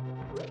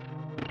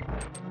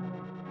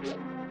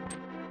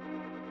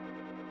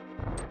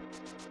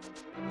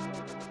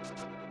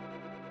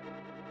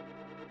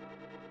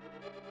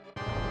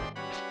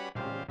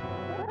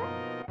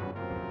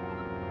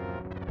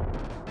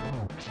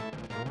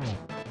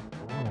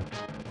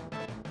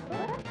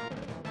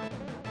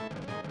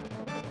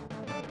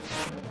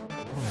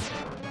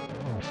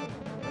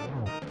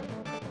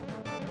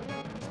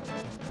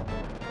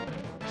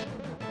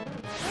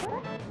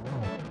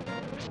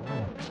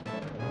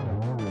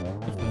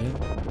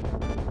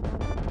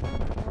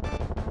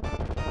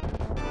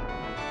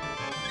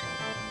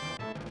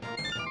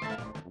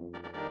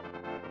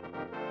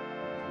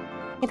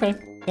 Okay,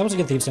 that was a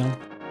good theme sound.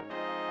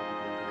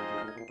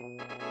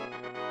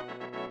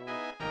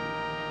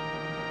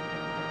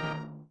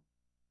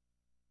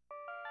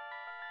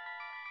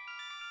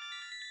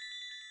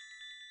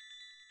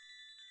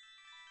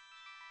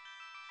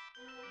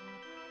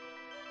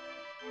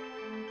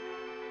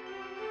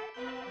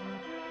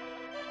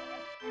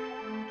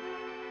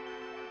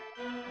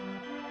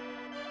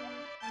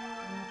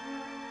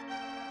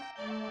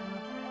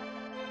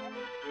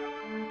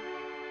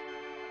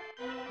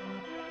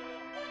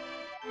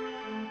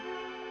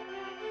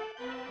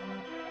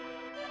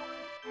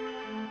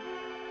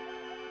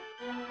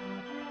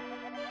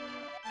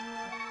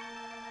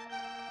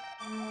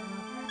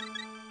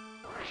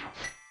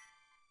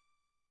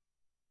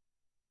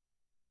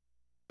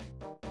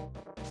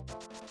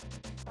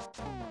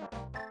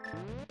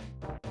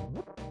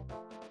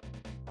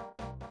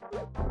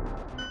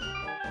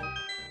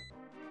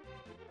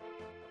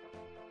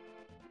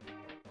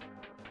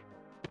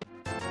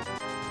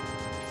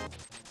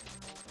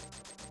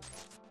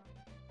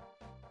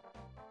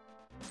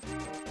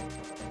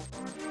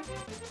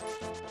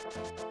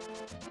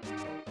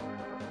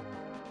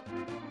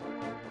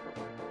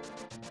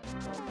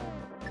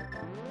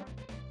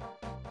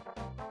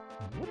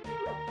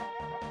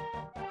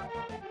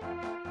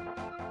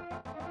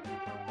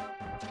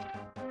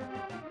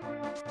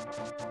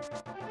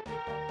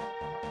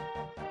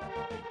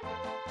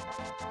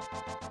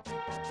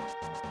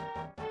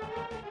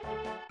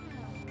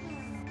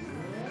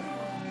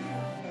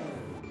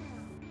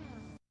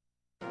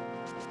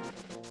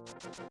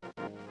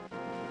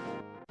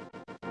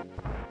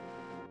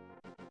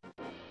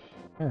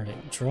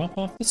 Alright, drop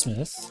off the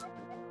smith.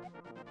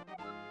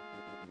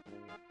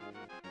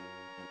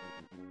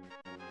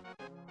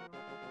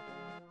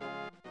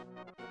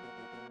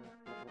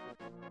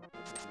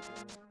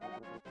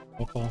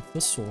 Drop off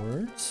the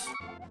swords.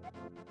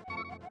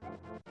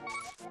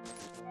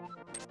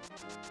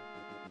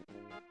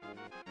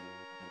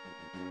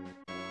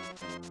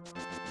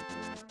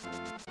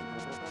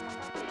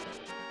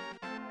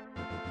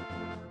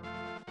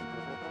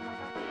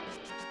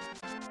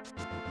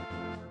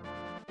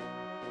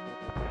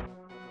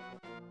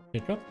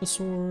 Pick up the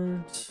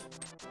sword.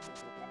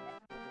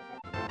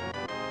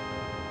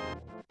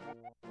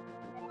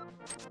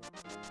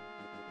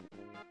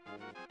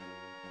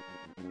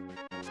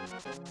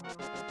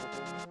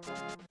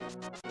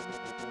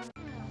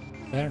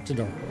 Back to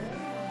dark.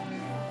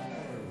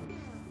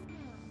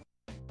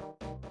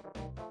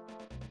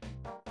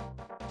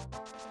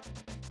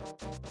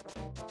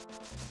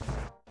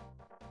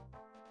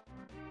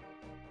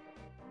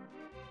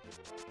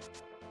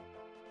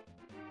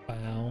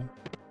 Wow.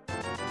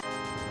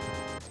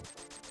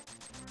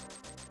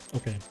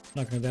 Okay,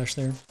 not gonna dash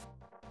there.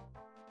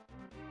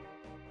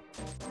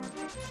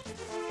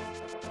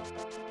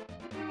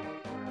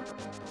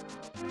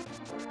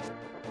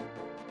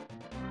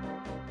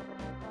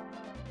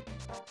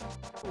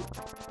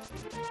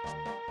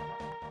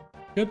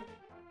 Good.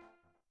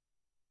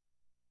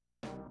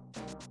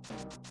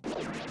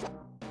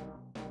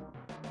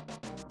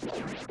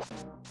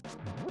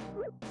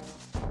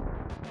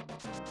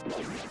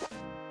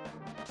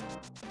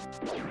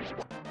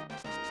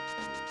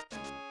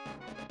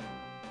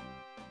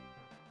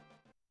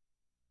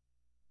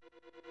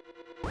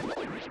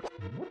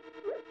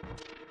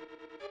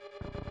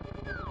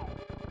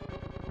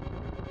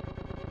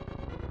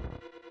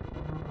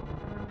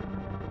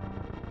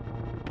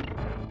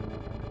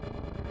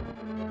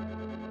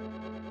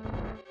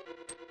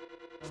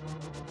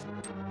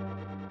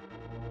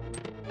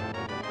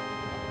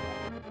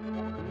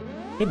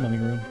 Good mummy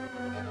room.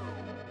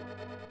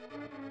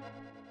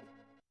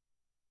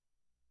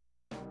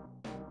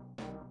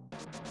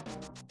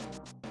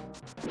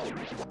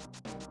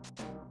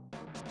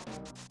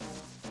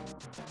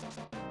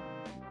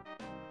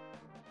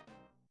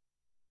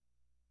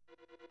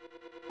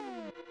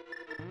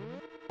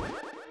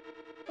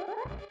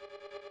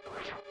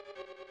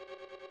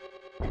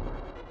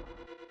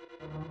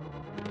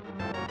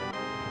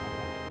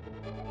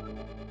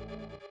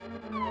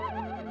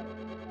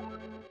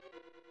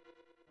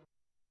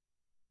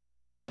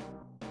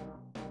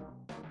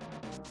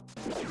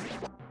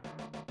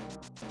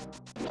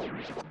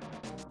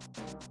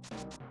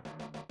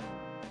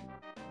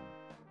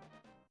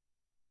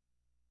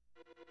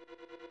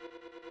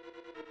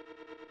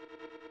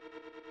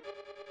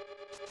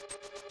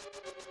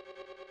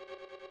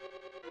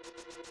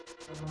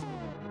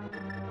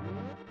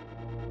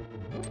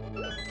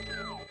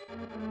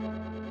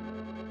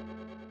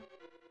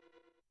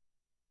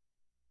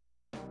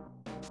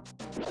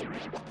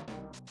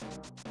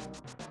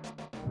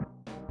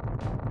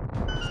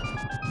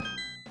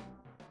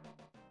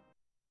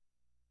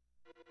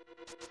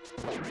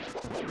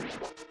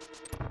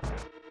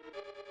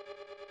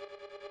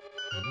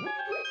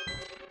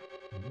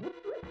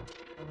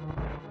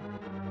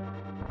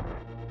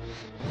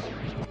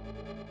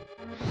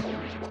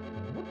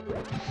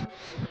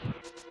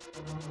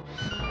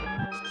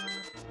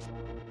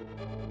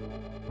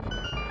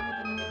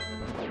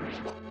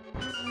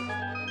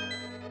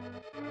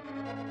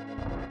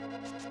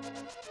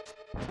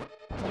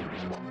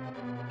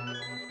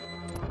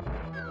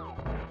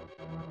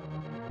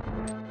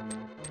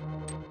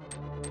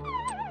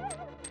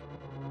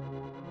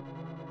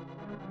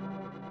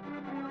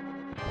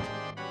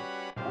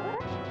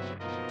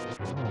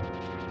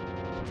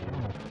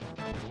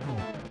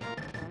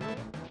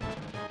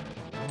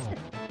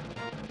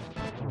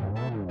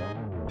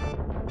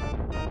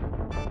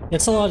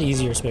 It's a lot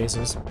easier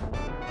spaces,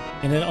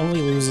 and it only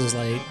loses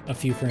like a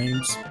few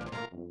frames.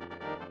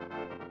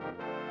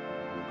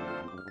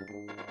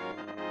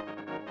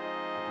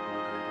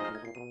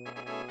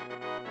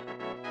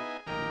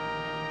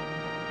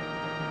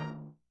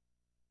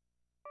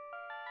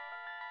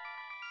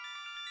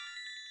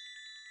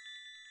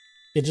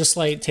 It just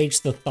like takes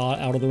the thought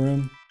out of the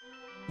room.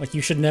 Like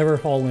you should never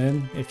haul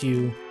in if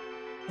you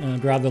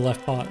grab the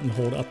left pot and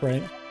hold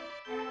upright.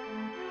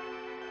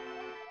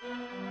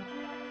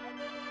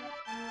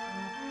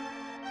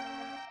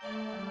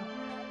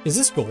 Is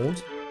this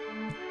gold?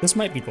 This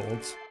might be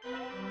gold.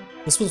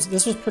 This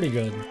was pretty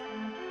good.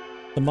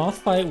 The moth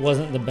fight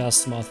wasn't the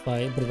best moth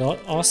fight, but it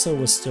also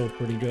was still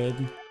pretty good.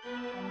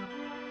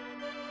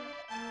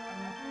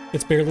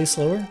 It's barely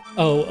slower?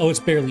 Oh, it's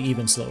barely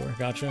even slower.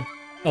 Gotcha.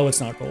 Oh, it's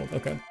not gold.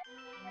 Okay.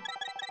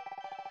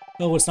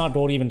 Oh, it's not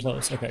gold even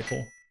close. Okay,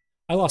 cool.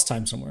 I lost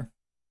time somewhere.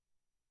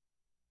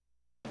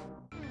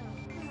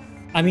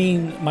 I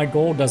mean, my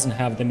gold doesn't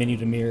have the menu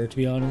to mirror, to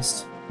be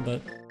honest,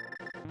 but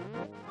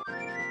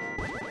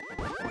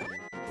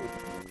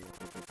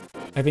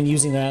I've been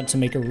using that to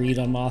make a read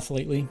on Moth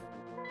lately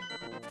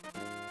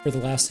for the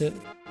last hit.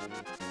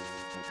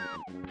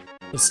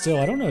 But still,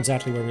 I don't know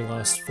exactly where we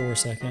lost 4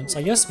 seconds.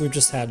 I guess we've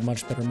just had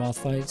much better Moth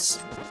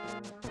fights.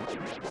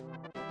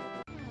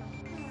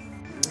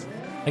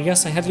 I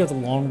guess I had to go the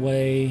long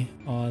way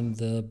on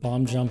the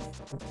bomb jump,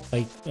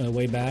 like,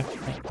 way back.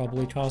 That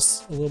probably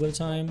costs a little bit of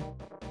time.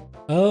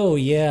 Oh,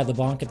 yeah, the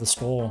bonk at the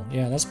skull.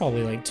 Yeah, that's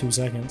probably like 2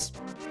 seconds.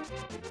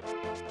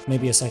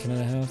 Maybe a second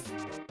and a half.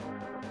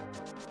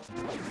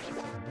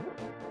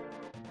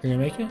 You're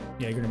gonna make it?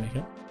 Yeah, you're gonna make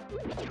it.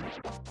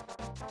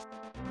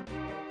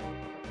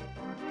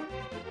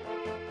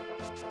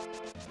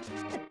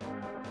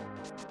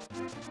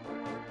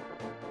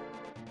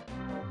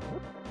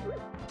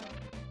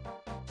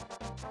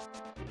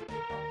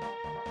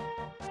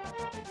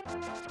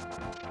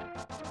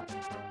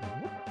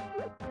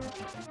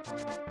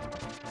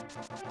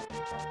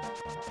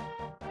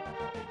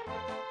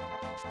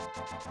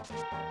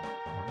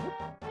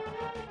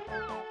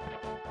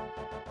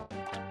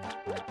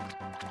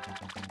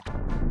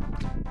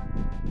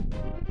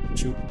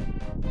 Shoot.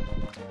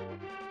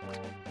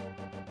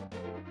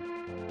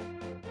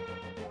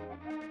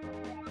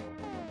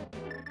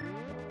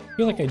 I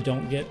feel like I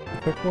don't get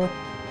a quick warp.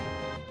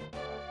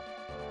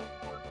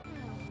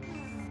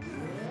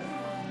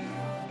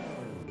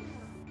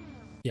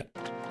 Yeah.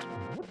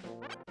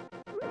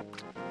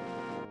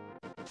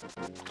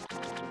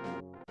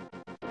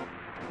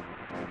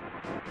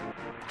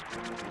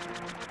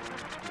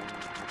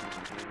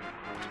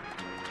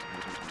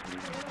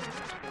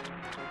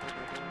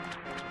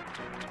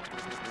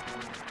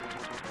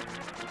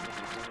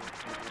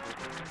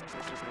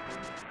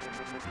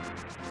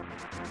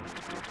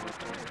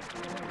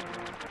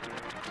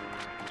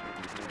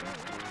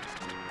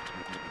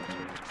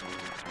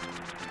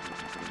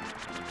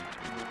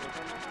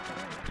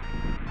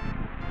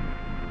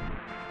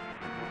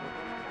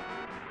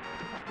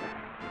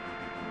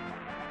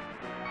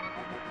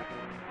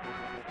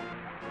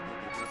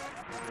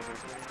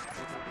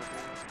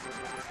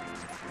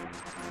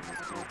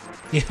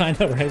 Yeah, I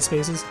know, right,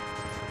 Spaces?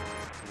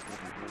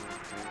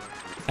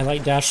 I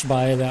like dashed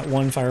by that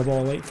one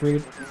fireball like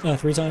three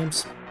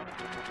times.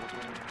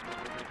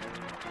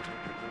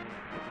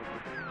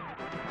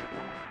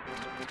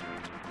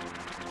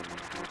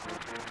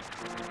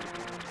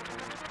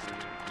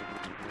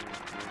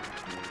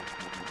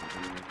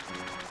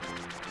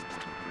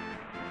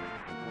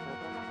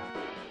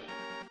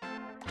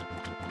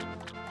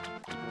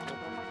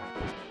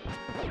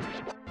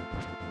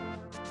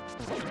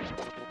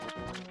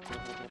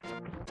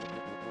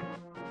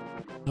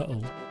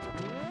 Uh-oh.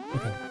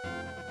 Okay.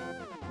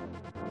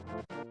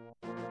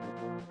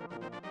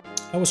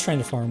 I was trying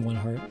to farm one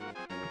heart.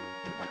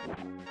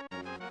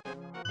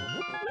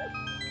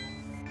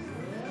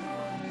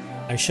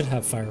 I should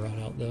have Fire Rod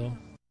out, though.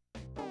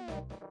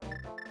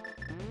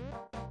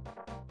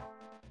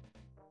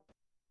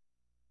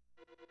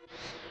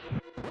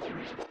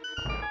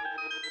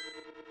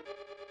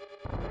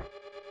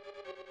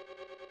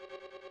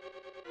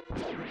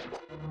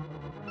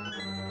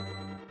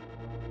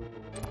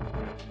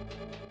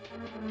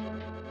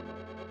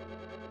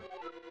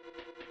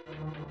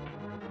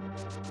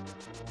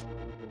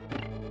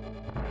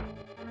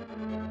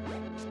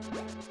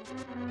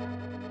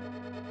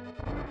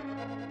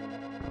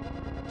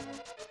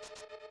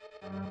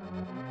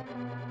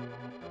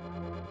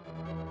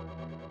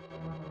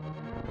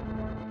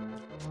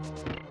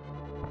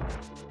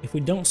 If we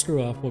don't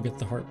screw up, we'll get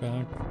the heart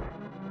back.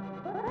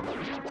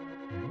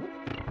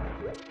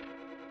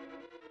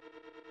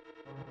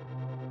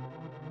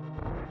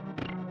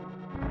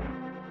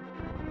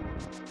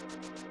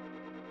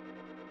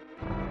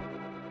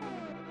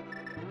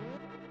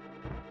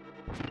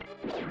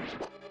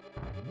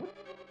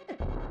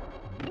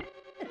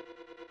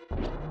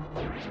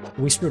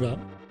 We screwed up.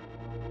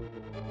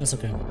 That's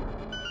okay.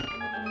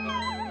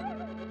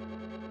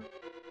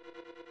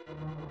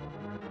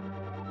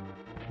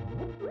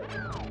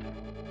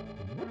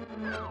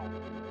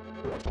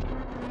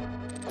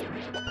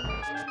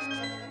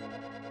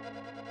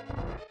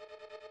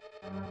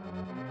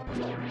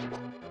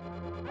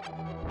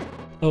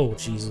 Oh,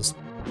 Jesus.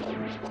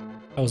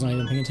 I was not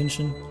even paying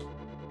attention.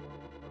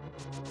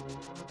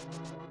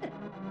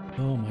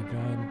 Oh my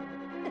god.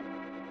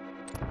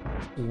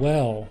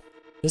 Well,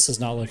 this is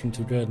not looking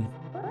too good.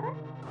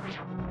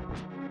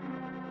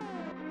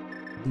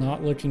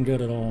 Not looking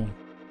good at all.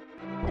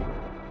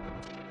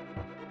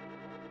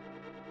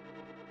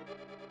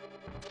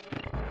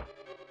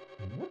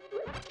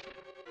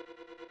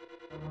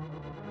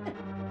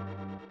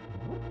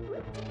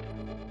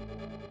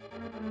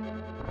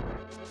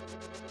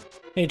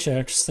 Hey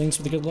Chex, thanks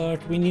for the good luck.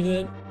 We need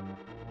it.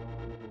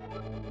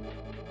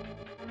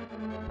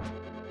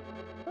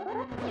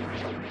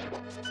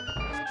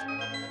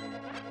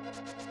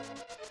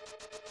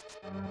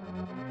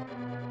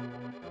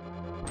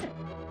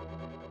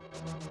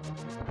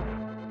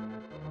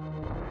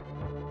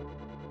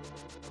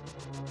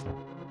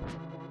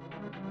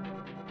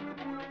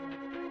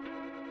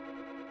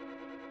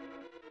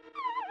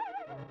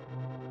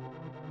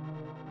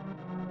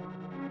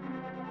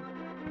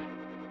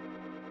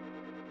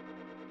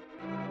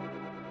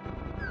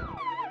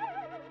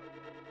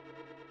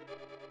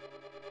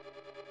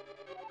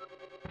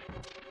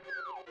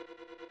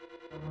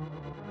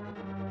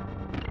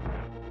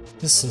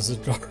 This is a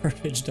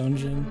garbage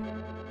dungeon.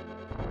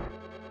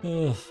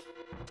 Ugh.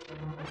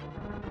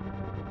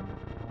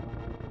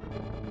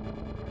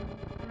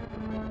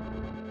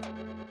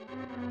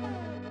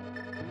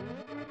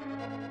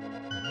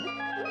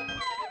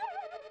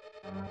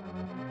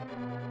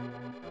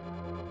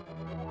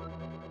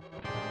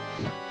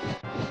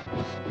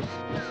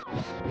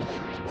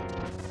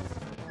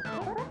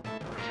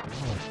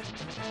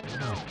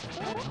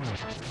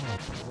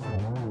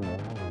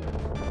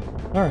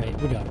 All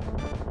right, we got it.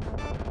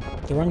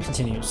 The run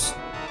continues.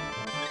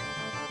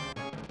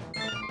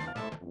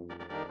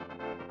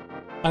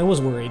 I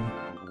was worried.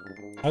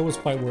 I was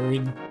quite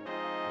worried.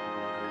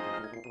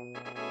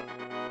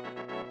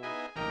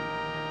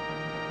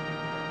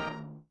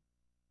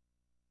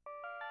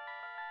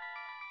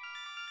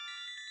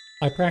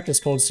 I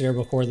practiced Cold Stare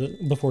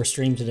before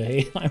stream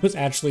today. I was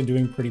actually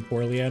doing pretty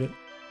poorly at it.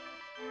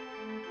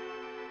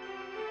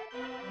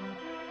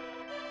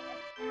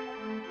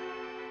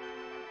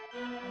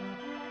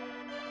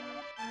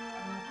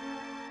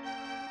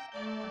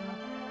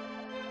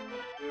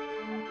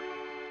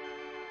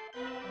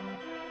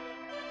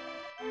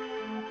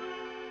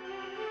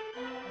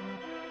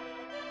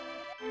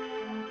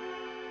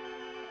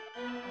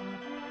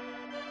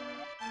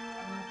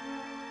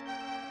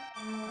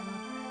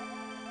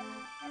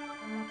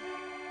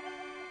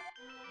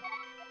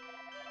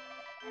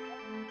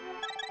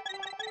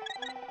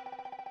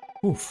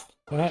 Oof,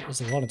 that is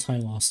a lot of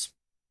time lost.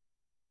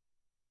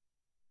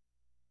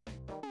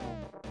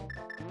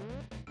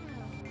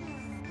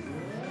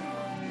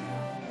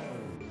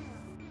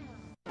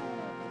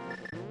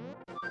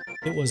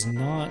 It was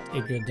not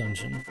a good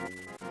dungeon.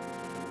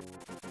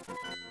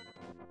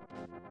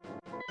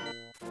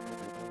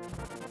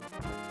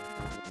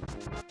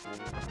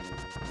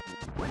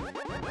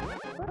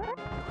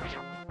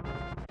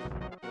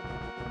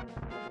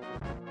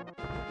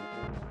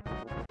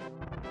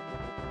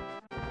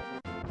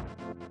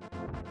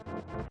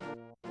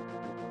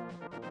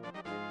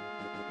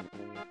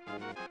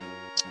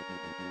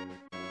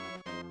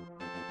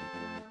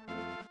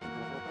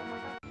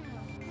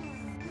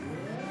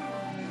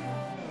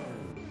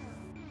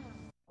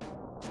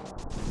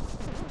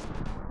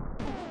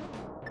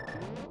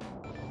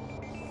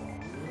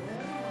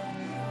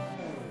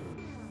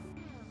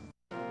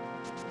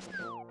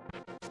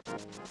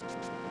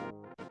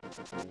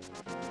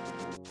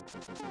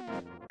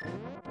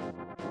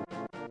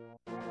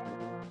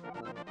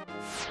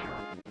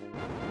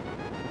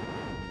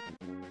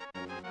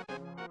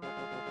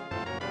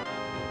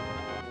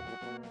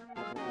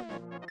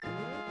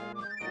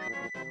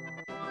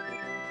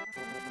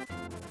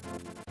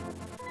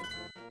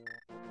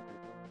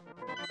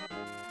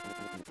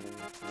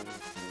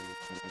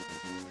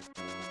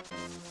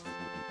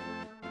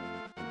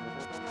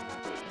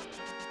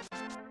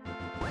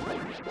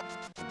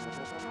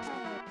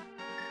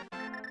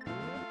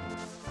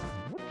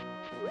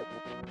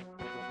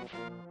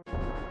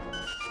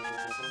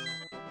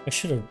 I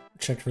should have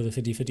checked for the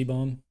 50-50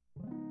 bomb.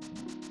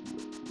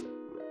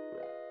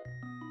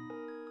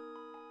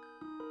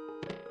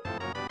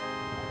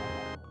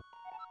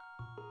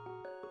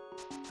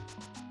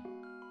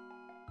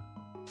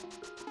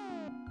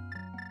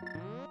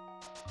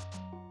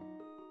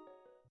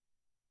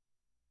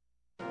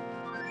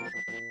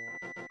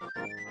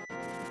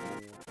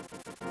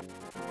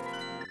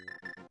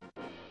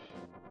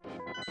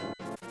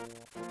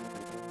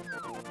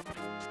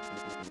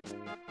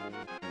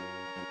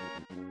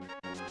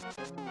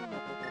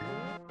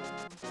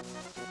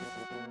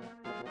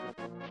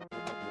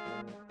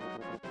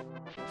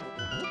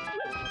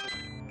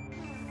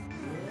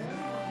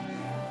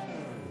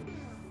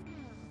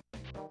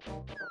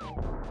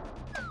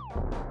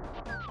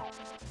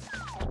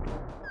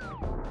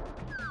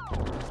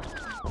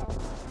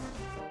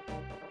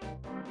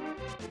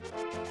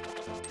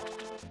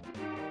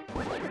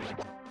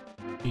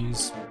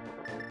 Jeez.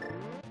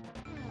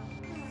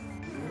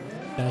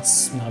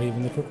 That's not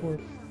even the quick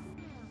warp.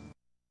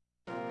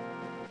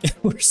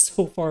 We're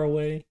so far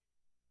away.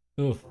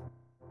 Oof.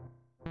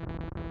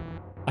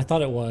 I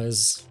thought it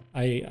was.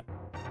 I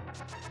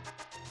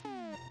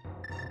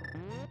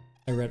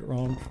read it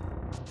wrong.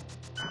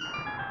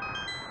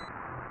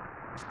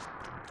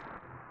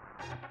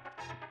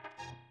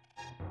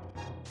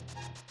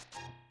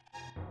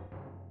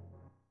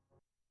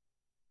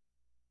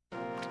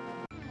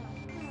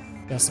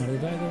 That's not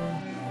it either.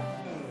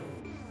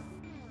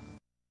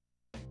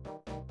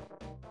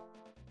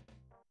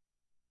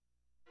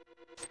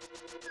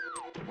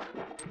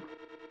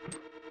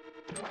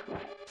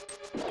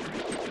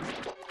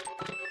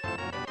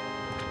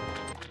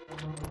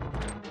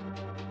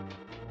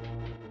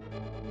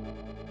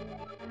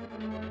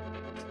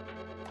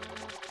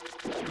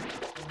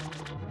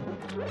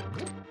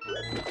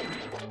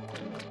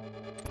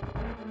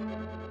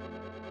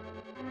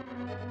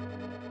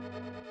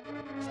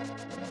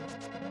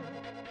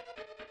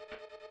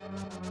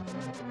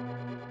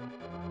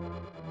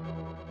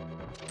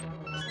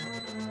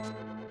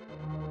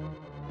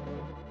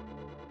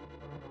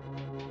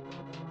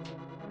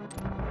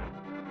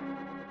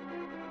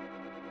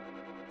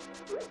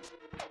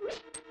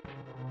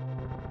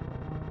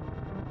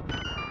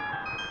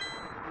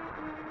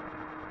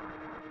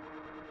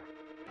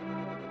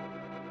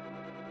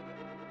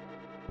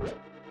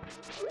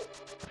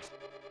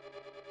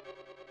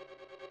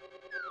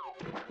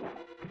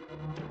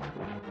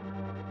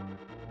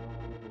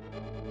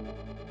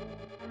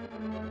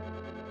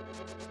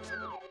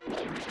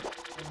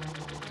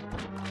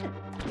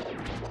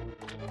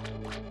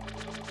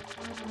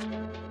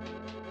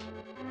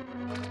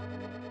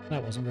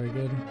 That wasn't very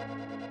good.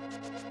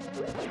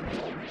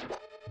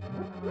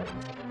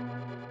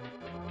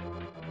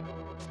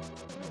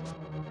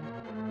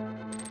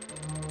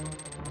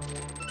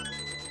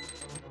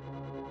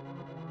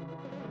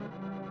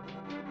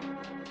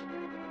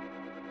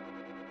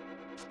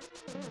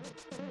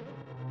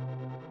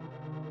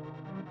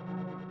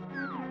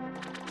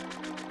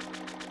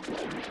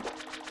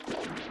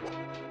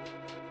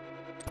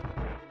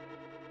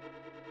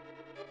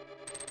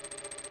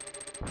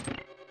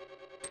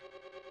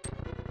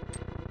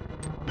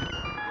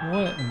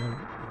 What?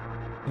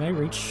 Can I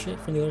reach it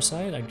from the other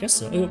side? I guess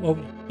so. Oh,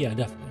 yeah,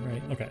 definitely.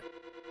 Right. Okay.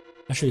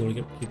 I should be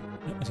able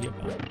to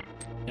get back.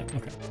 Yeah.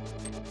 Okay.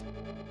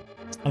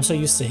 I'm so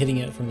used to hitting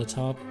it from the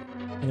top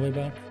on the way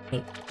back,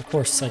 but of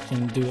course I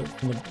can do it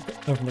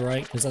from the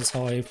right because that's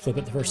how I flip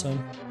it the first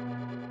time.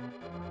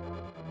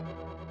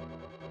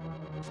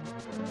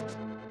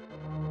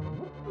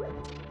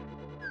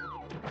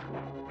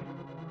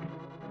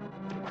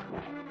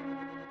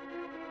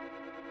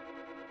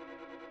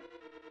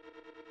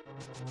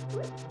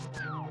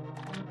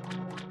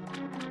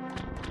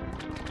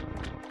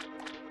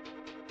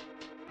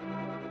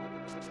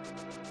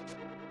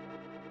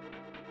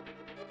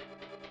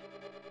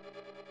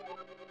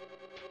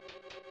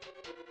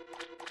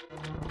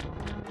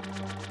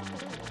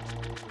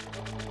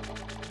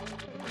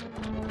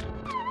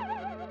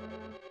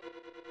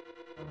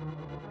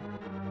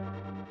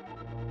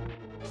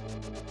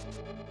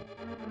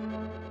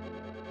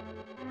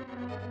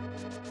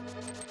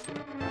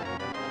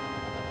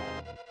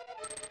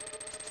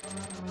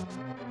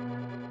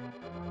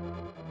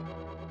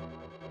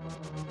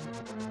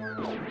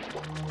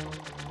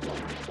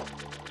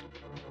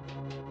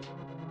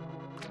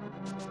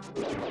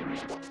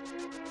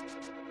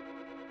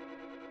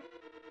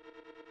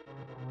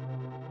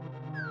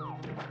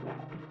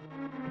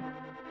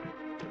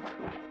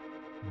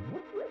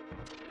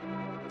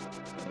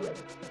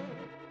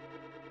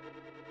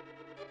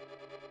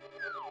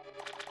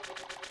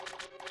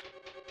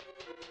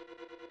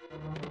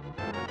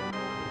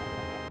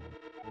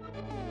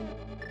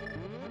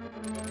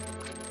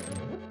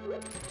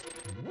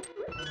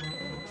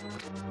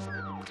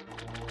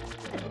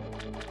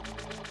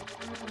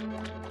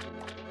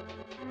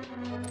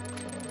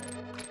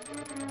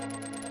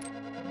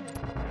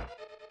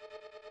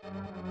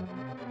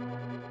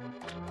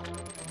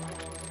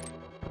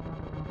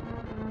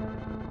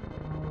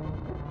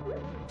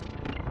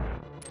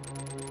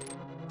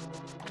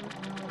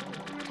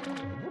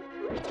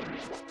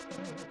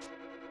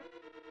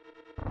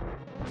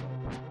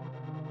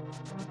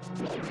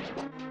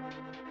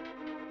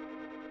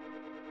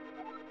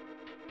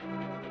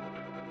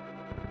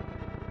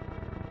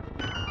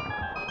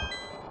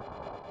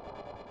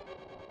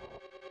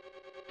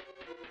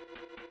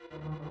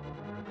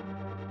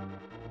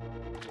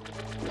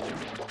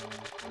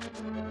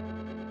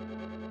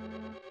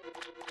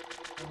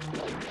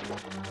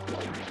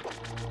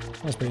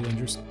 That's pretty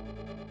dangerous.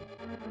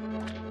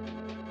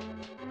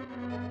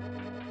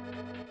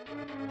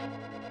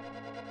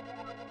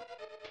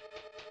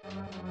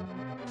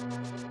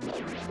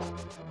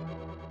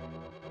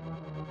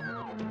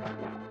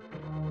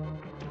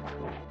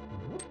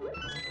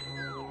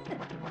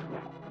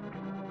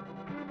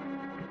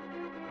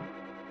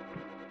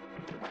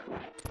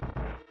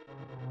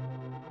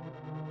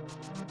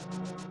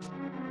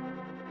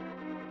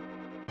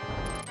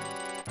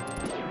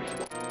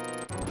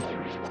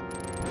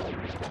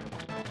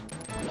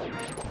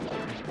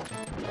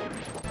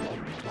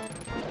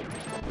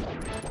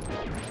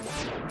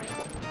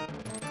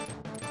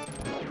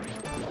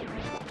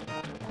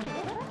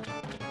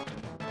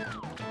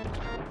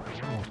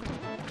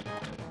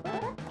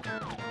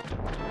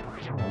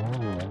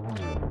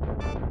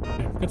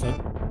 Good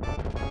fight.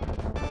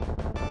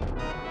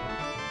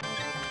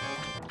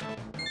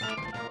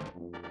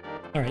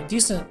 All right,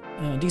 decent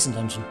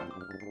dungeon.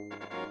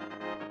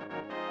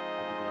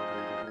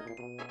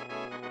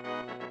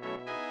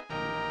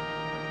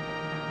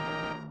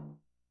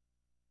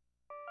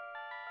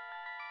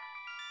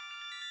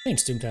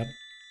 Thanks, Doomtab.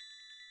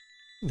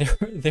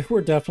 There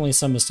were definitely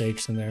some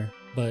mistakes in there,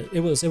 but it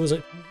was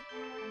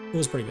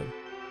pretty good.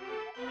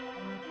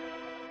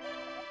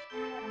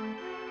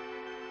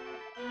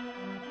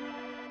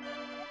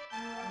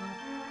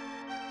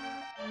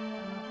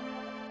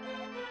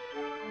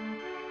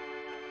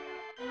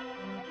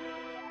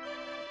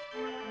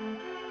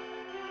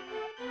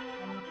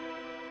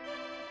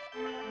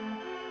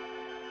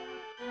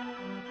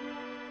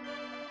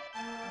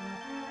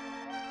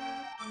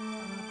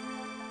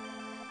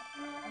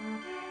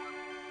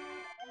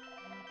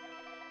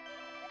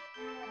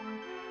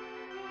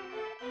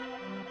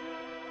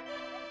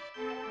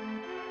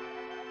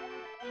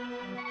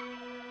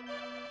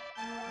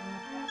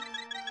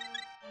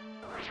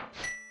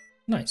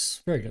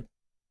 Nice, very good.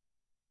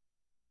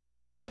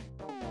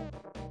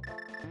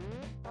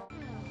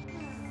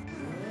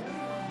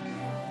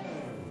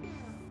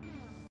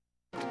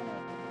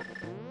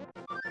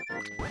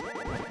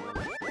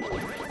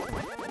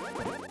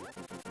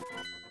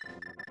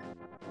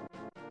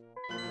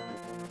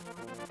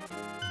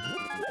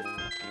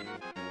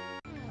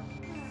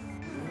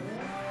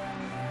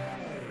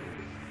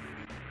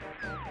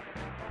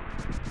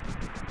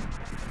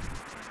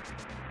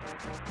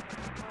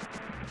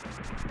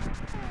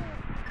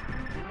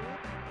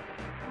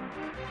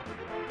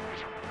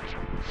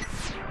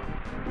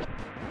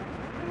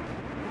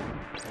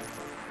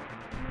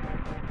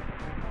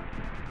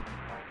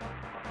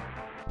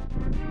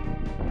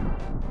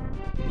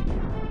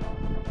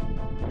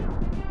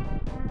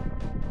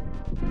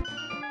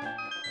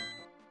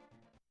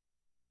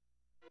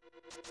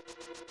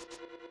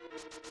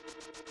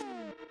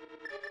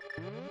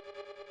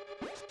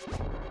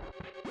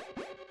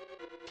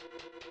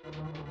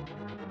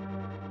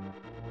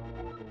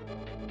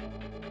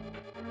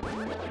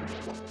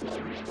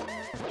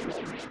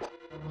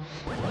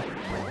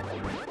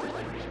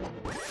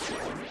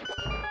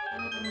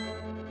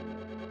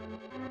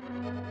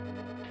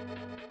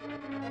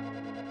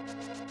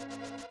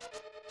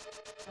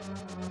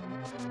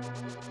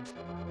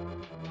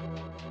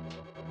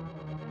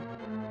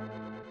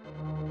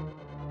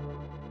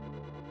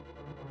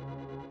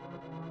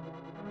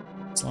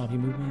 Sloppy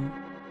movement.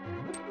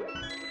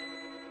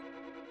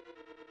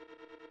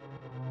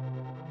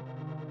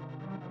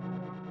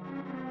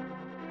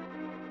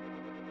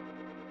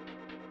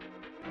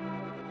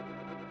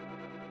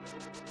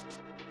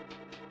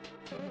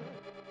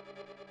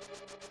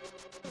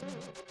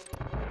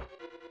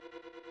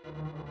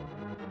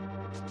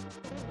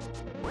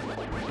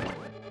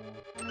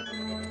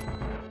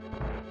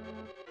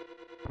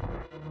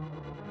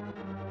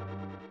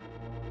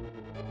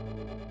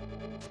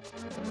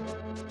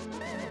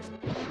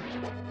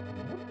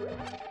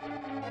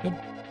 Good.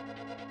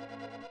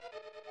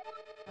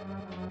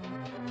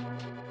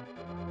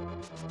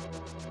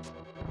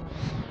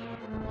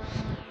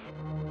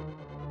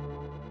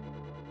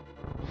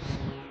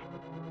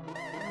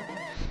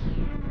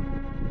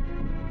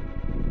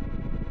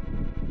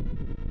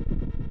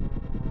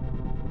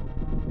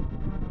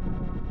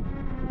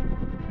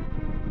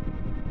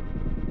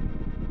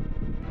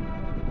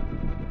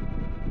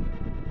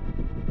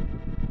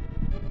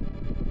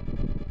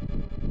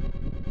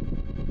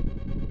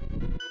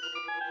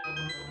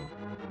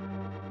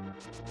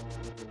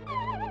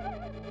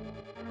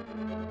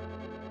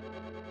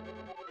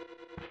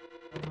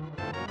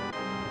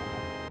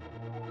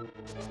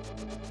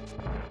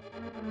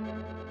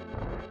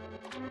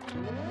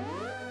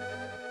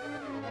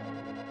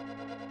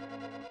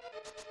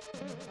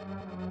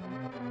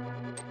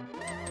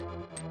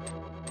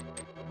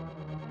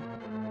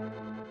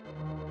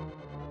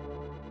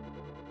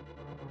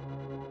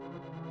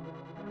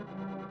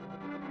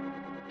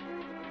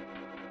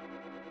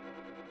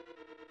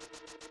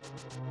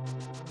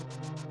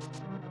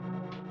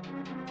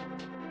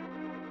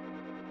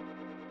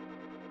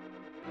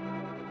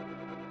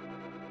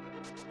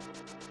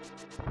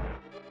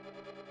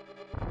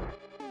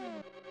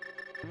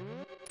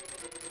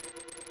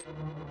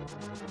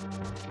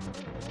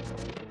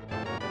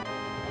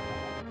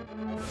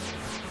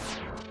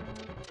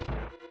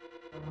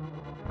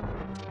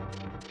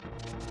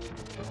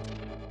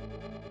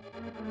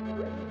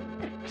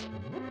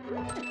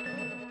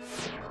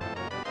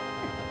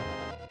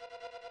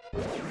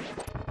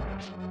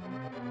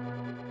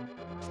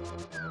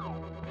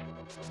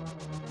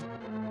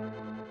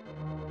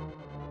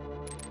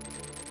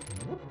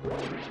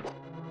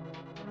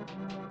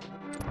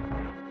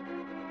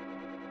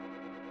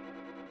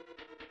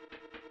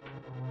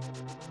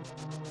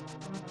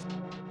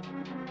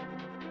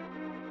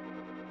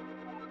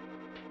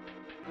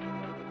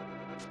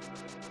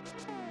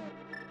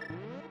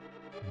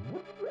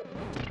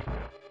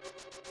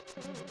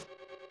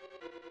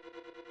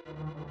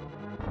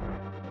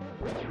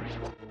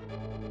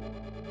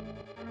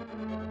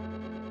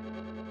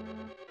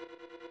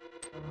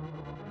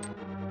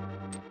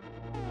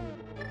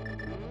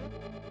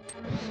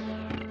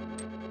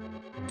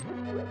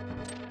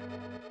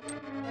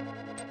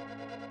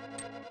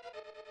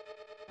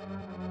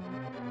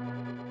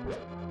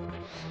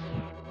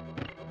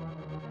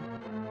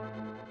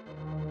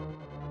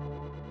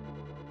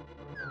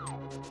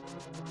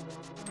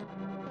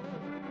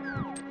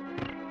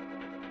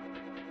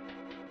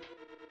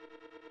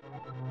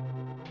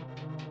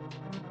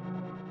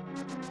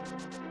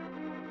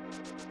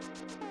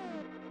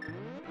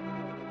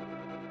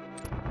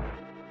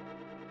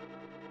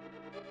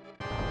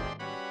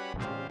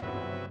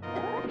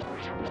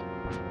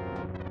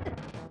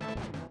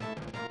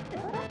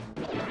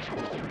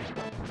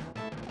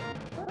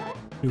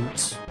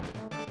 Oops.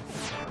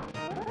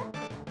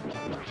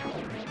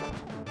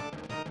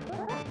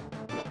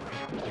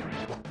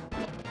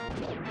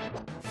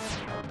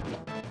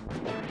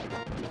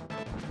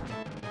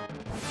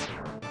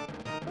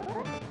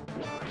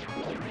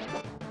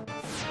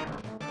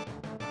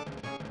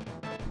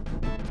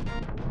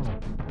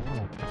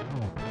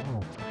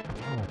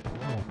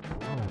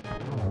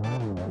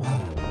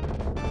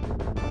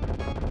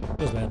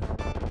 Feels bad.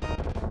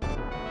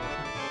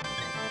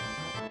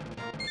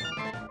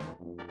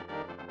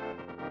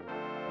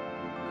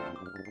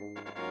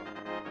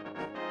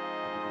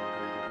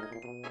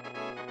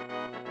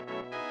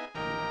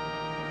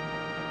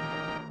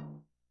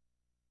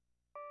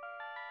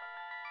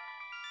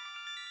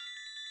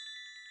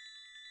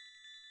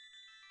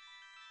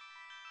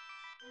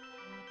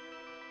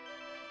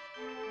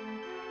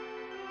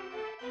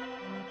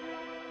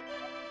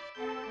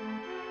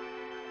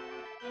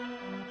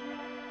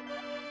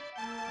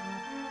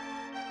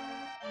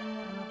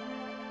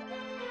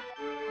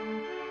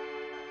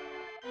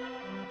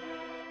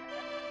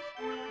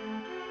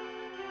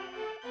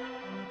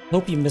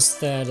 Hope you missed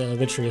that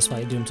Vitreous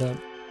fight, Doomtop.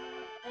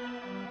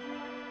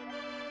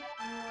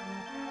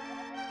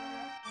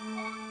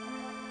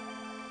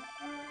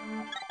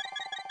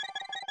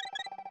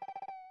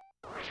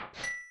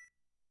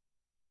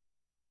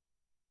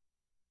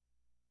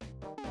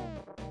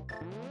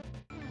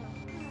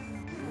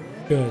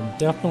 Good.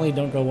 Definitely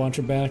don't go watch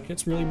it back.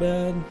 It's really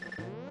bad.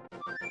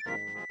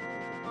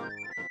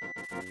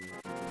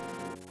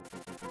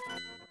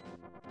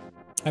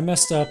 I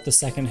messed up the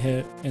second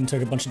hit and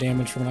took a bunch of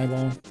damage from an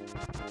eyeball.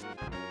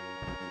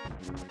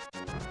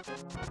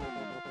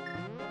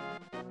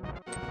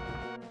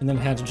 And then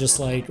had to just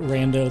like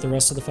rando the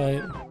rest of the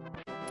fight.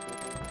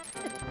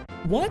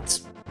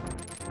 What?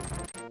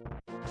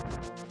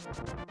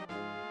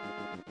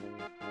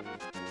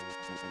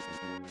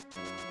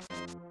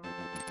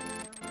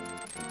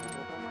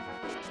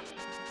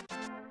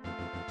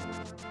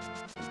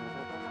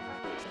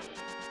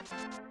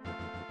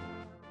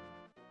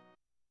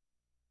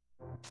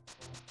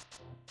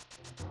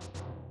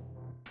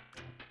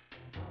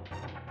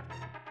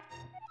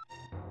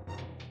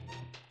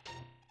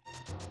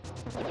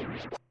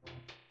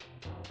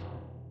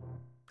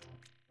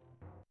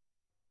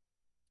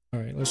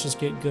 Alright, let's just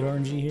get good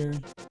RNG here.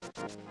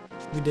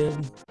 We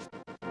did.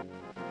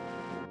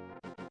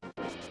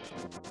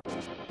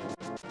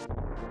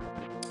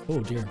 Oh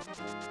dear.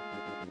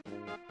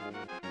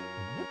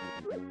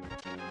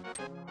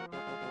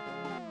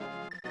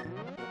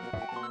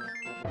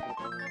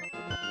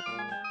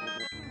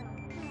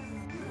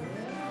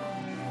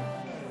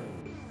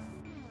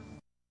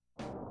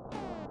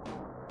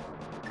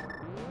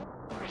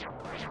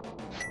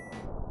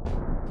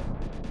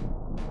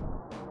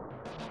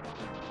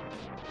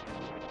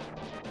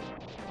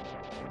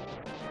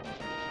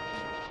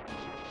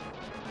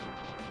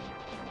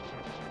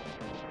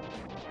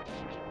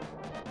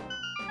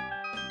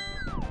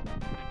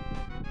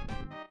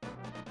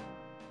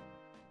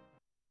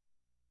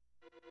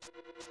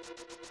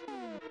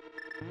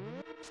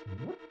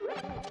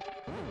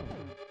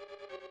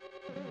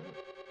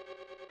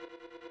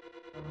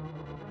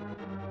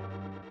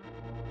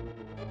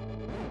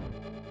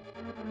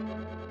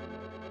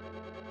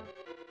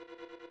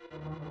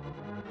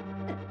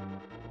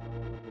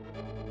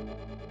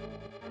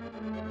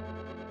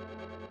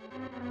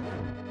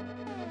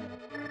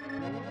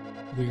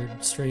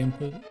 Weird stray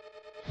input.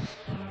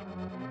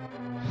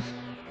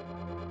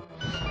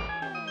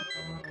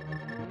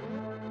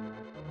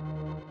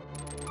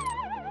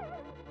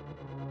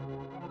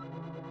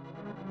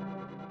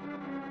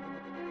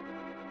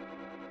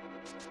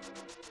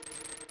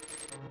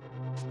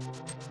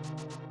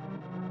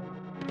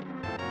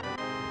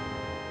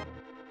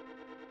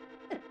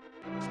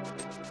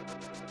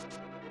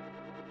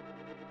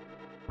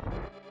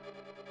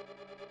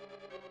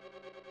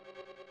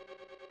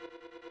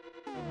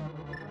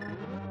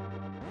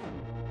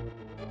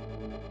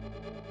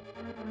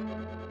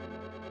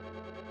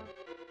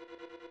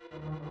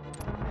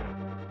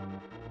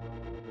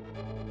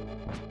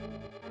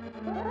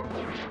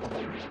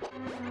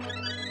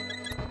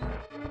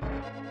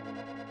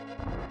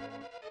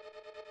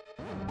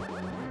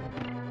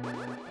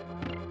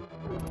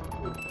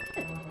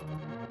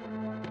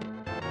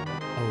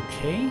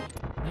 Okay,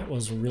 that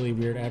was a really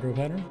weird aggro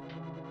pattern.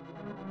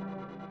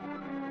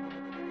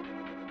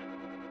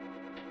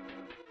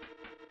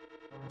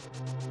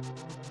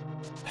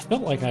 I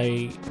felt like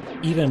I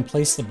even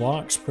placed the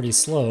blocks pretty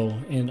slow,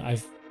 and I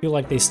feel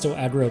like they still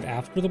aggroed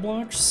after the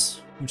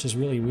blocks, which is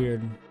really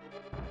weird.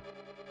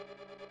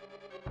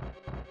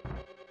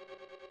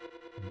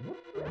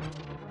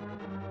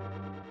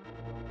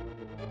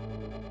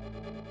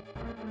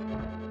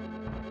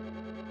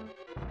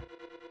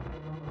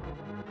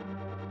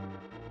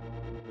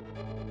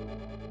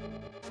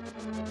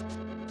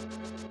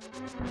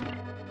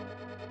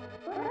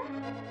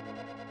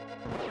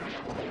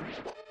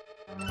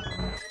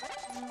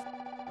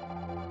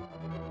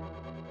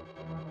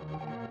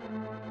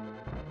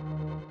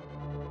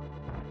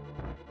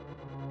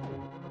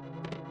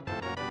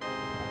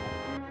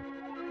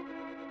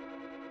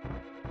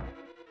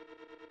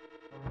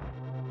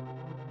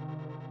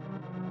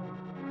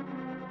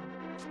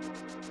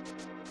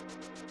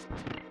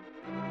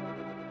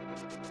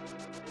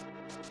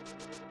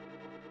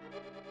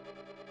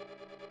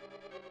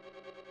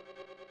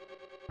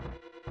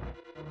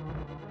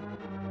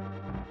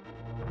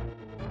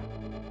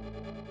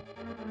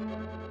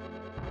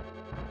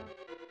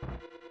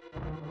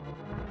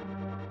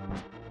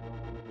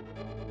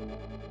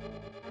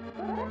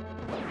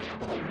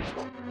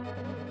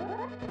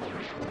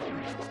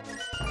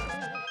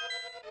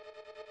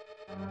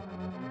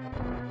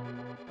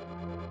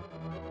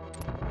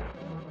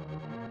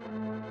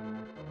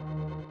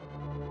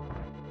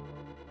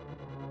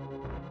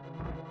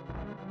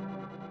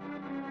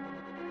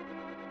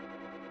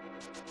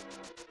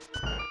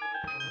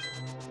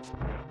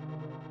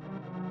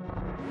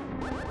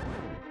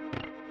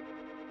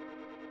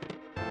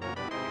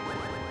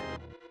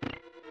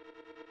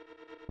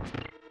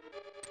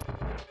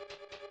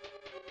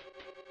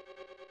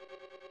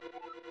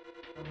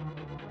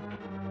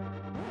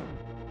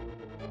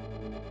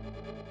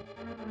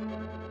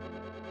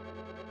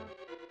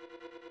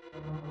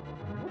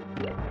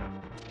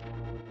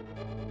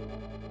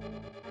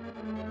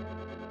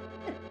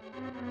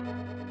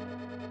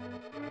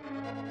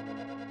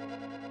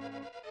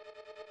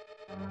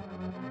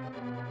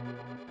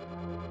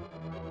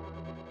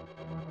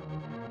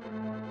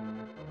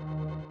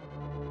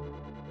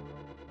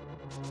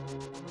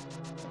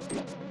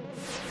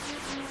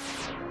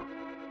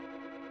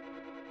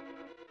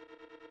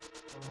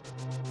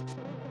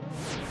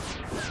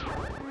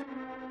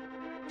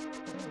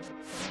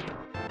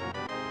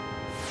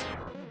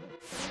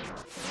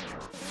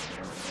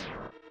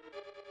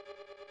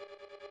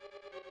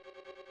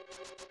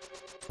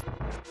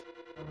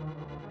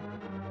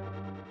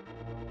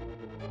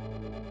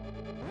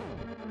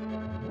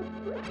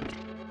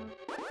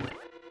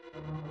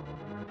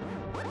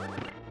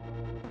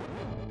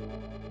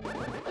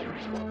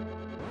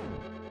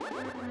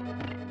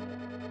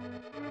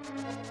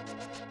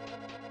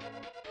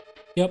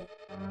 Yep.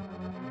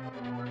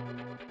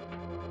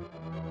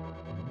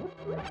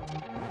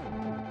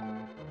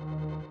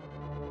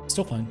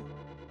 Still fine.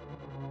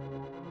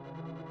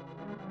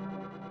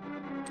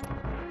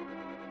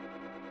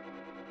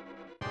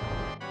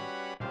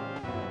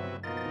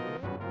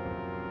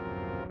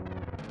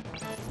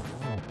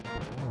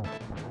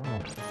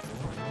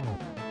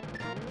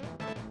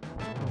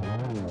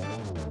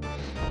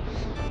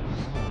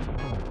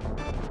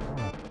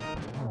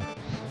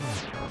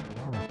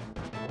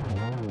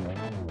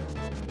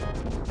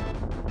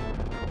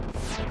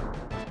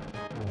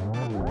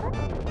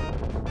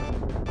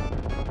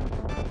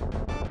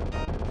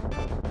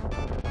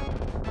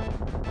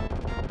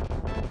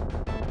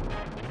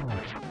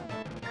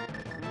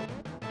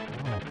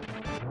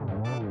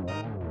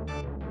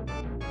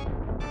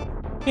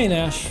 Hey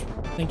Nash,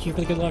 thank you for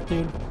the good luck,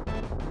 dude.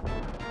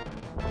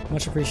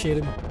 Much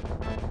appreciated.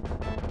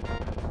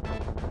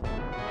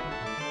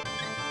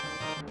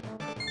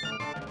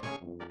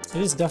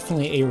 It is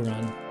definitely a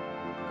run.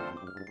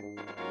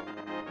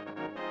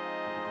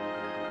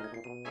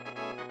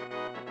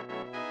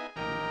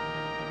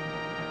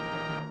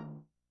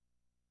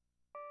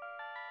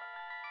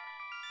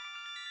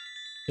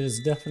 It is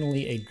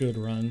definitely a good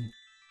run.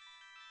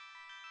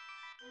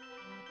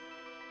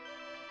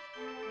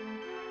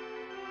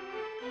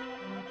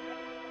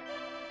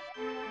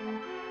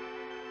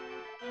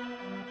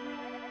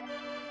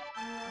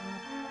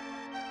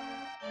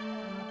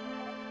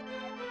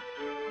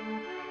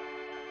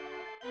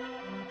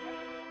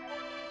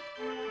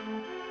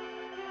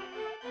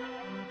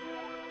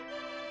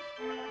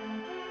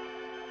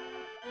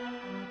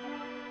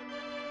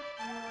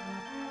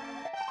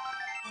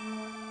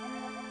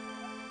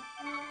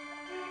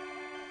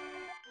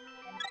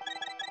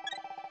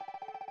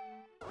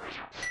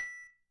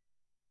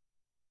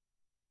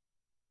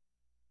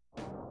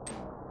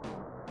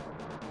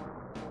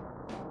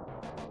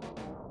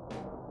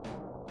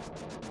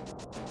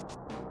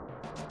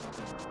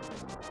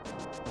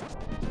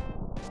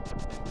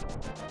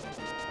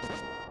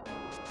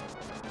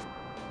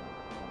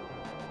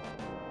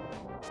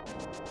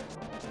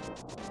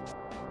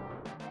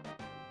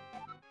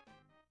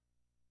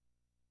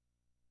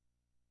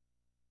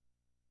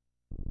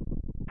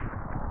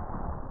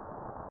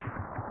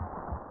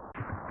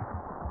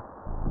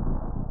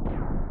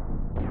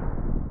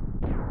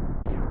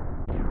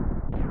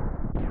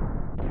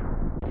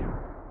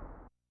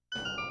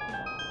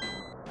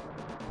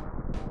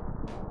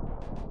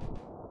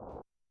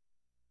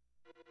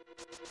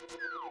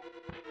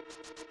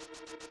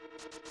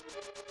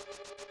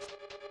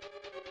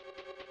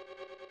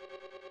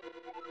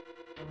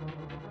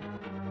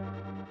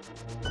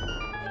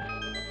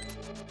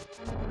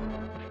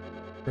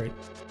 Great.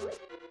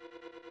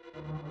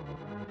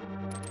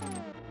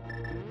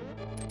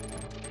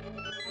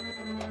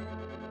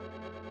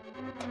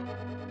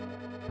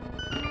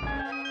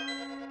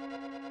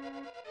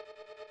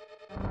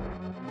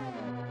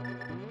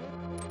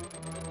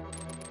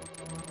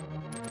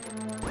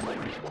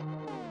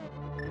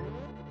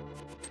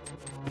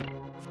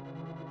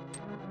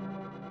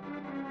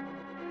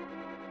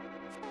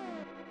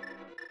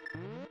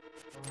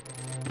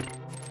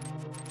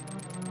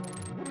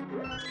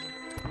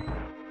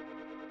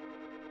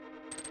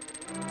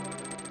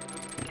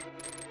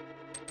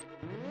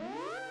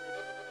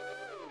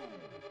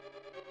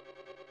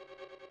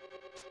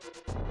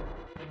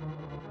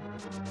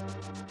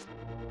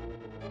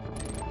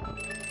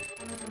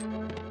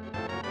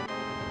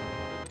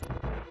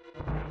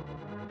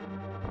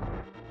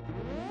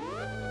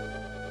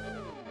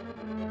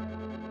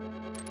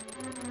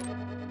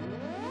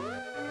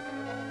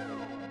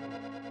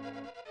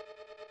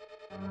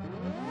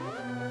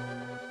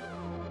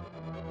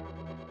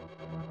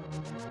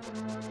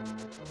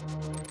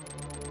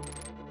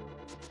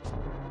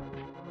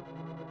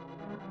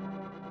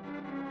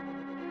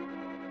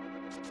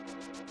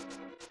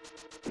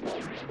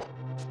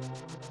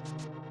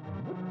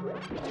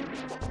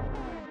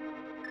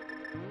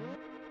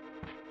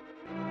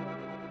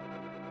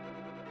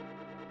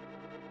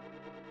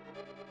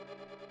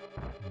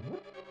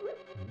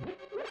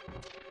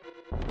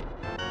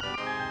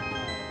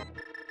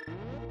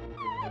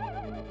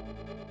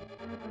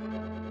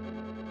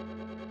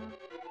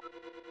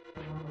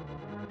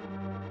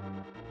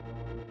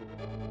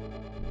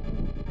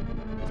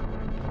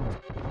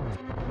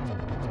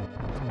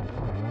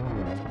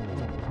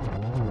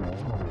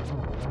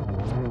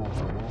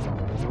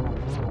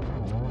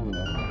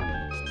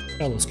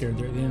 Got a little scared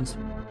there at the end.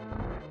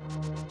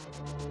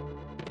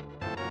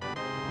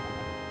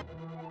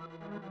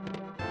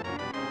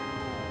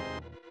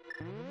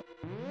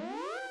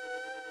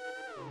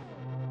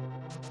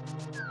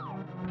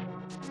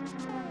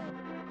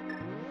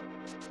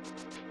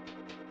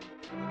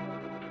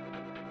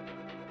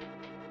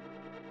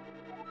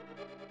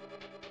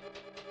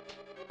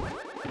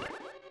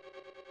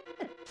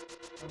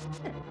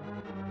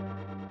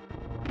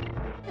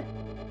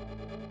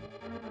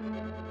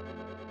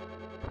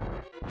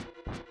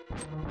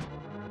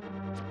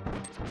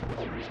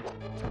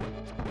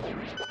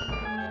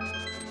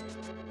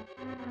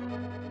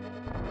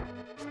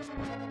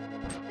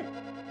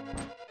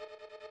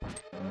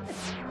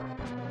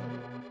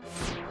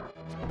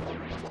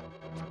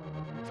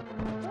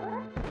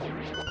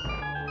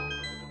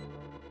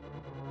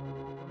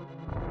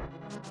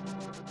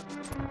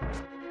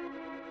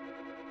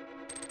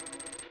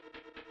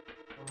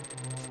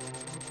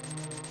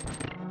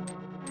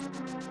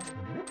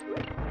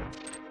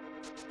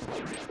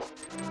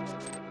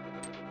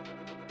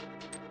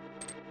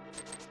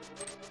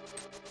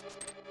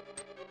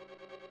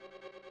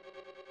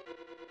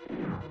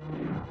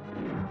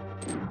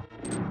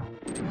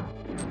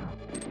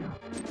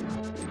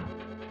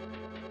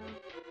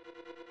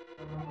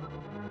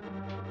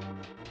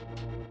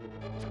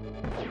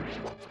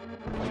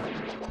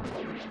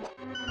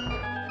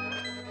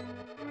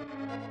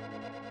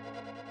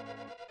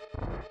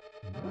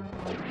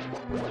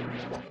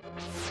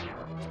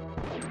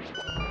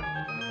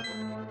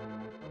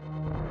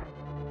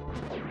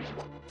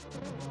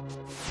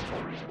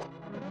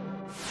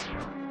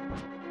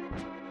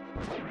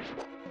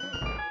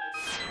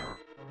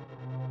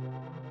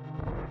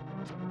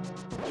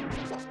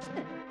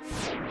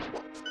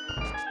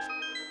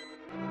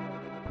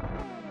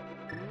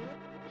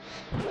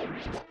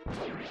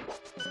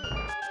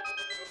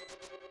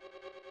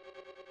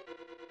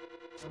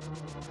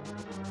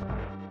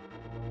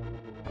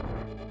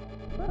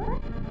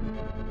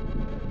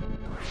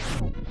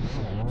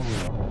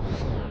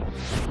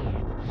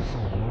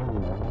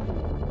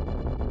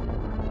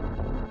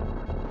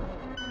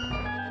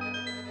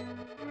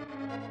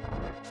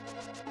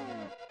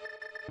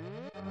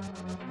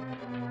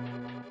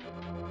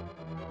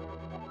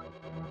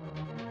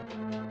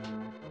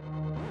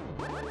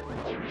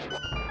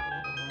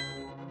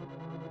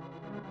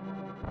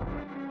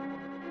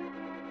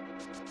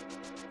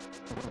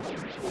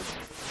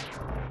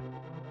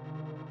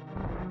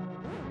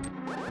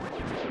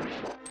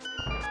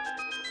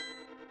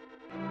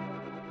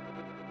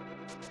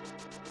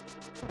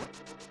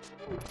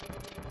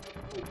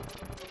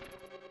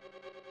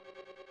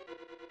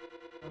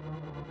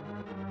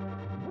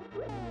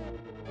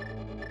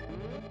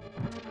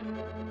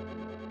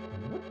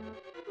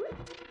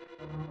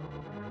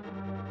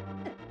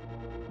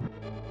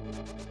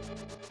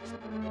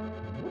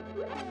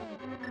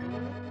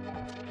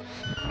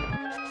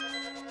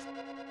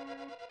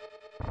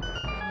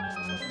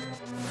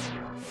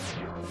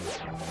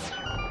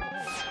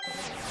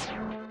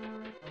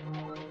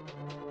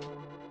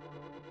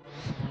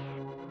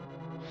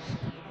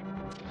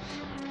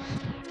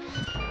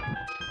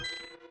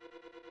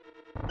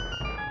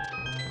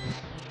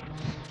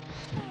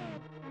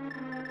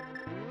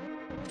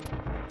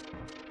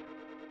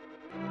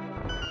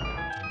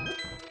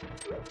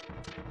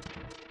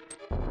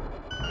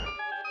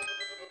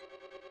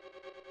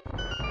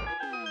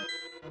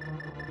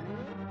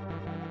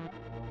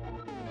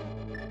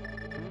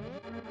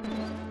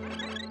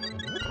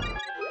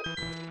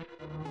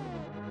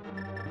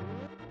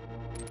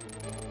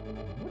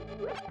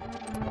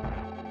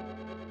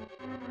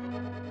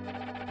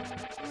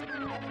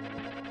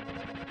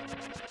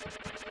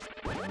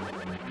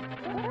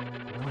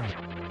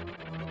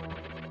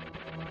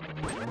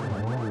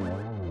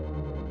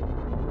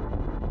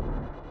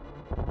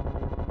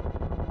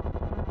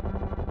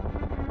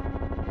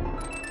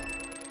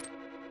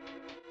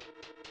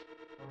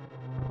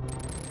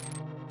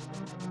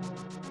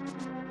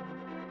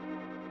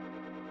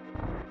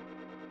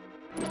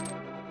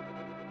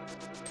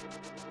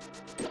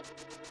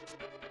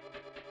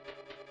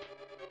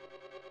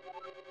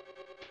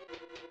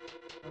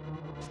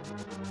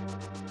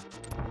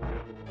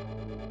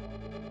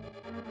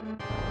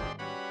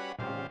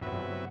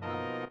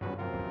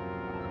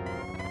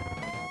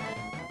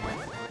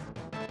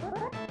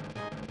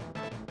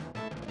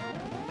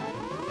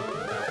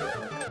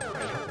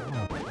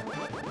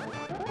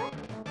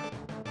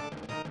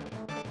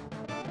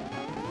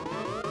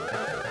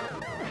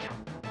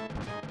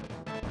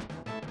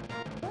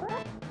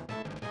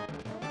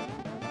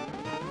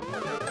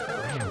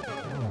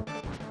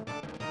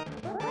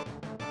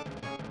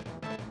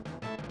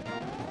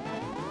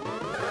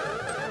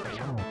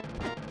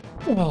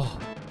 Oh.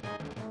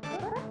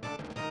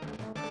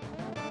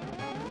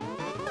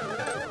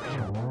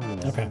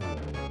 Okay.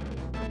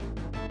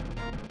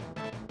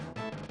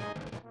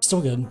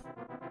 Still good.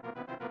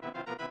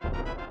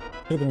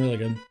 Could have been really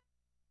good.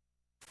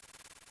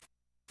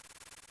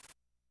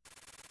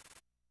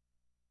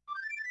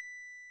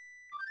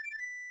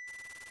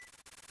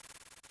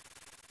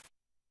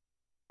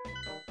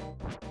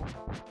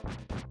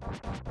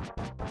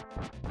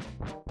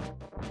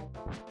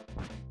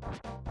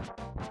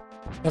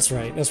 That's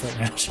right,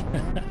 Ash.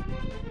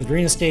 The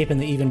Green Escape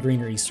and the Even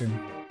Greener Eastern.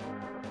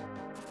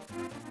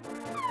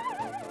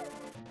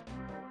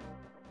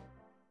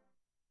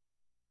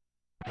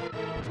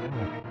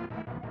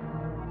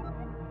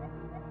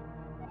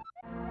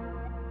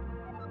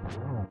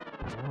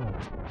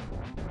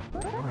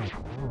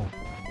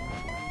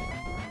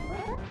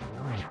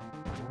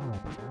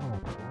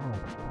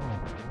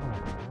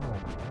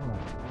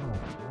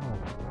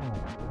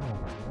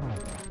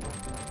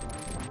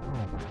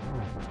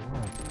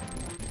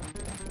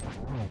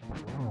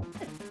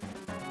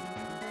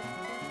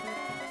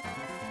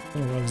 I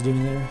don't know what I was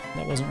doing there.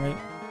 That wasn't right.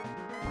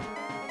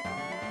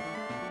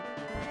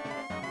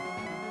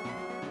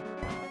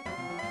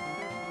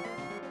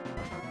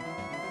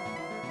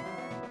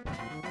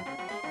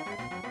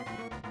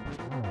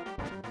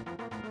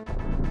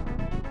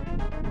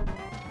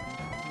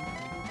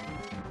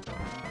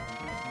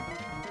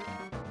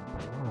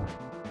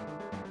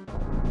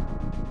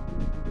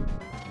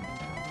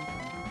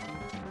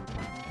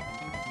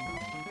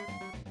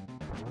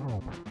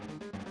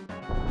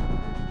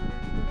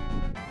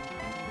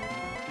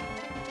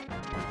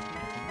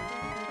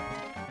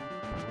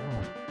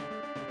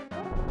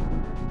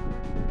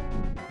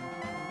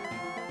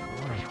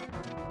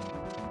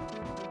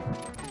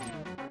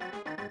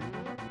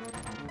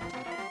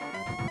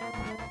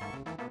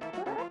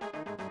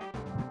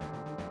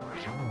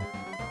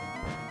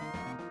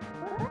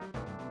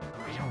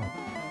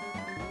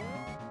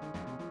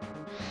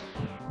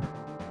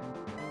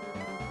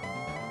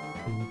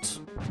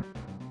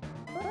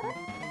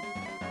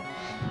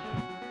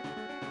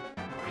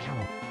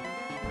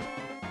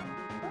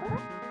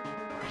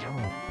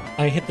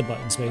 I hit the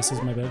button spaces,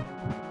 my bad.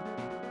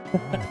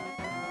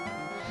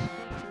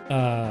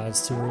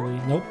 It's too early.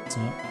 Nope, it's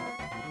not.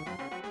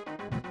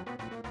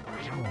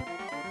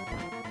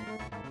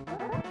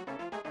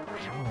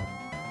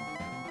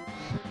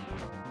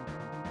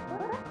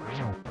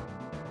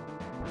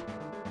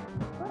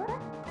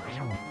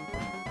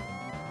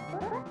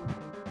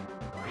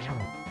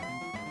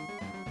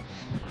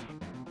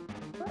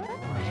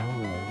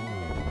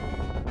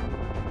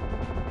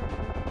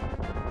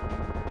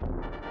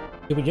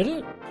 Did we get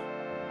it?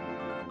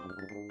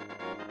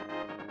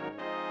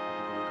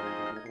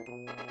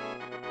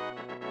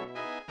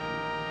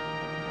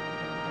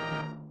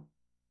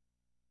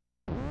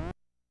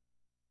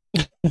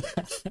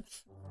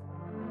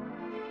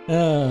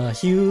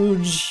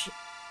 Huge.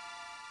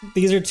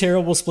 These are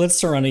terrible splits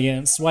to run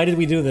against. Why did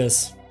we do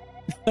this?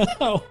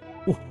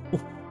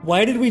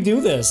 Why did we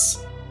do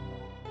this?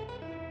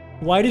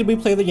 Why did we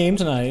play the game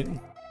tonight?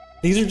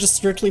 These are just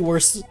strictly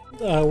worse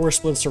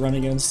splits to run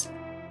against.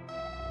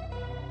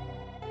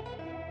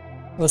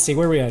 Let's see,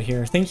 where are we at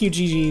here? Thank you,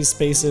 GG,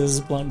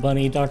 Spaces, Blunt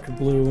Bunny, Dr.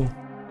 Blue,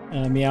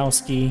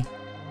 Meowski,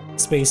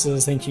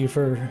 Spaces. Thank you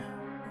for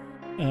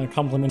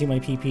complimenting my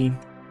PP.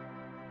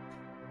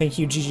 Thank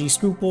you, GG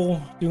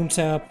Scruple,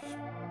 Doomtap,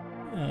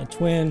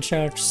 Twin,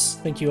 Checks.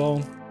 Thank you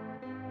all.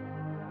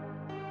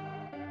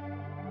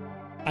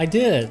 I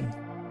did.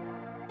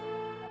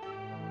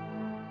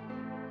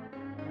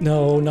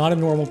 No, not a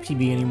normal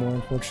PB anymore,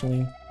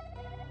 unfortunately.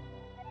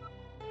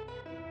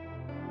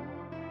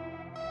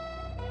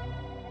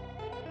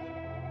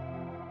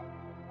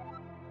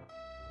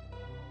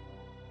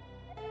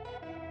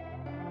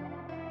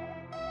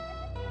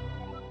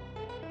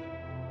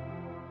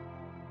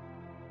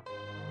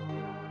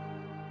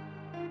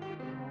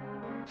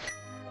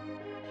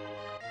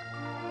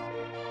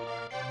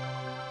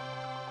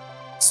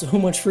 So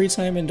much free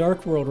time in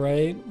Dark World,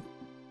 right?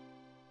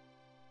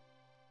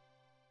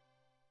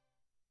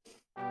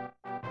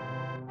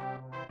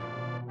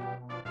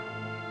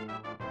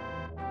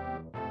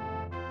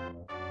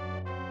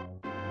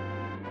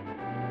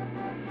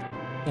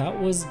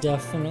 That was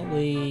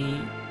definitely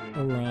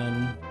a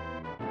run.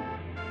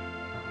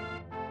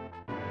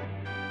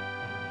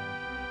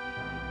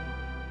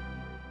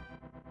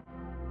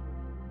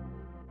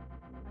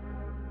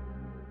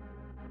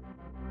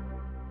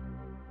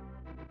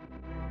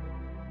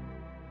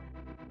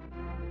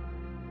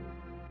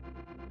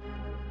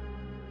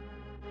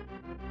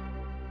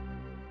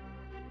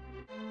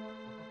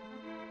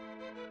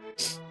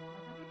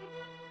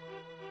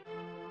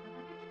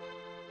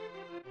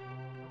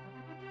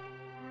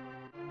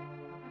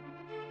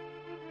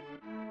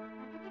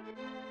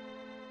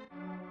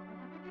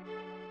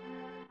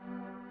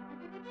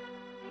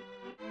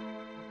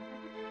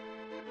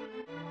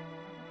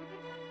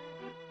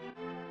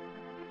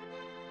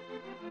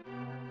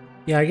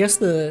 Yeah, I guess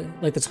the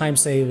time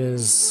save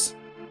is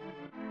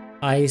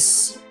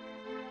Ice,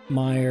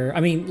 Mire.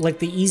 I mean, like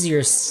the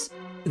easiest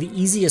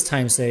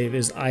time save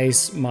is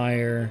Ice,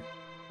 Mire,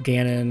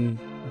 Ganon,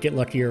 get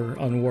luckier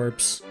on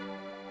warps.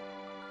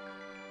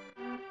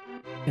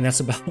 And that's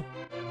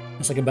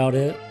like about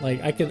it.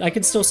 Like I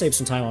could still save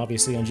some time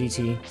obviously on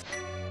GT,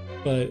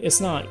 but it's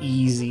not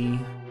easy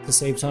to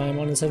save time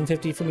on the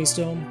 750 for me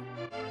still.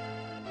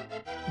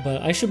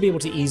 But I should be able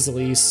to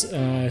easily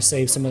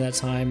save some of that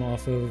time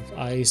off of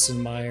Ice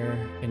and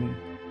Mire and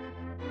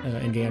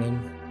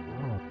Ganon.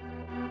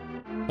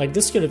 Like,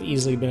 this could have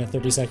easily been a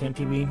 30-second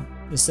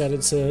PB. Instead,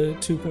 it's a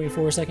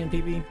 2.4-second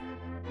PB.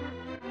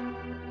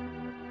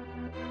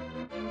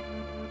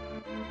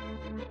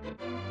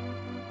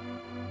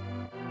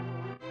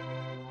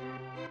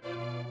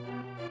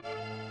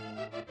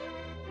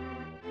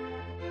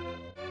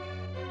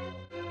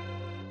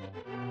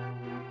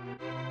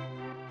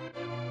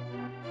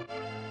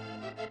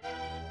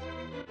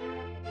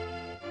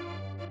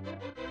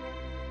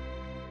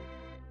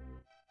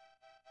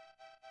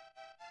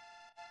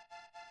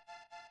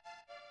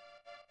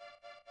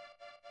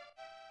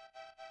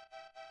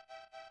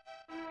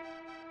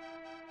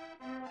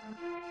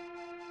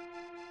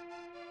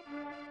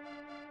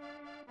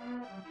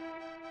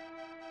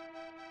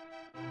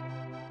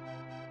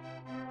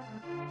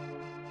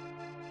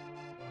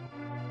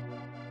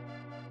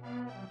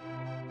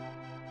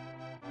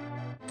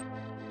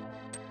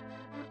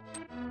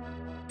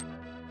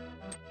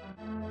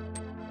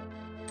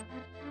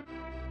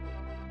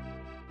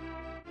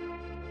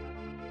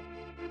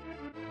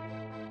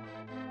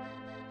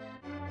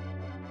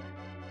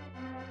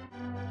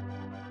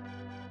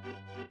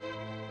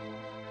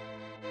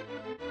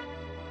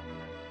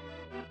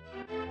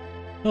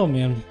 Oh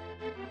man.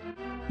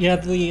 Yeah,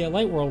 the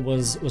Light World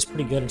was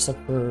pretty good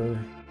except for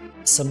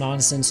some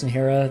nonsense in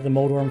Hera. The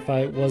Moldorm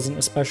fight wasn't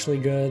especially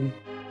good,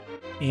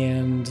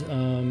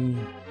 and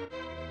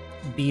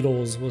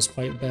Beetles was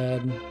quite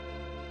bad.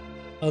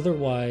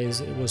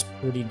 Otherwise, it was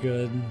pretty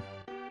good.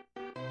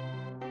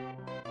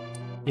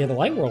 Yeah, the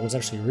Light World was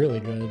actually really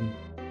good.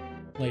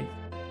 Like,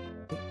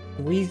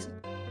 three,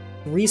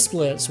 three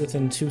splits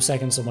within 2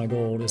 seconds of my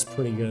gold is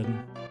pretty good.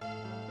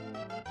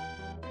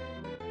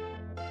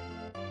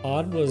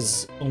 Odd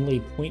was only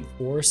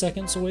 0.4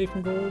 seconds away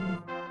from gold.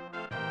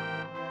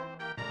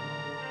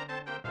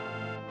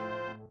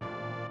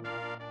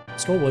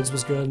 Skullwoods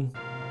was good.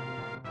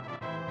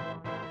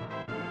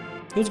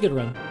 It was a good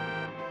run.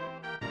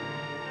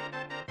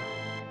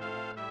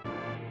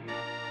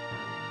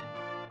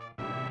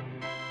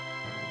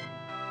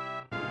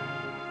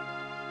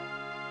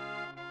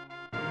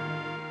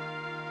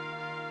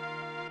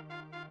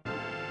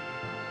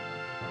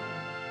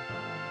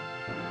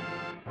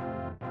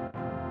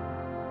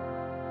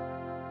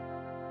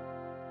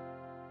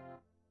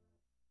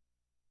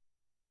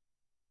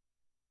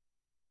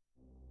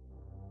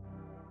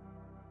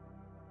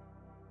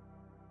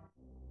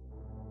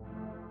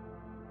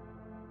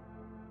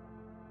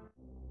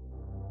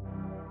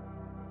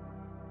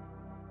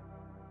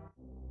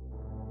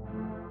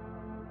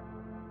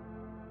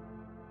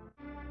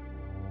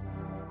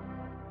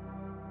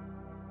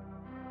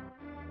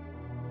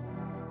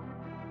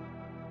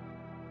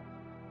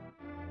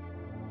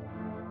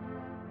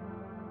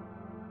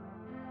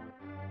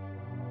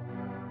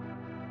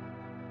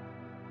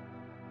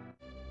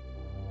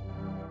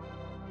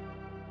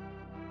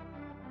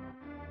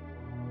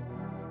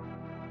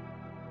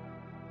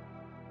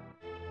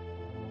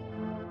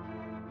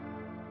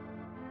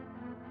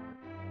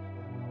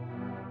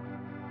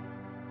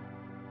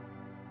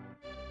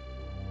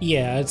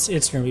 Yeah,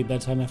 it's gonna be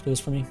bedtime after this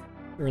for me.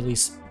 Or at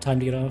least time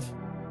to get off.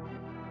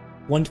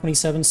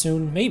 127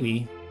 soon?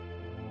 Maybe.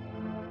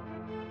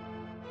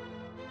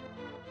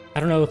 I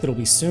don't know if it'll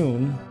be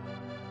soon.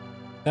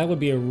 That would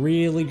be a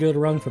really good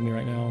run for me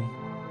right now.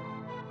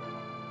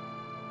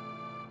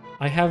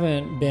 I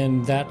haven't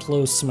been that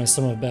close to my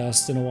sum of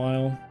best in a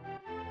while.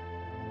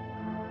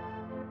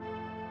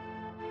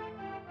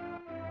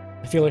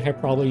 I feel like I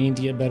probably need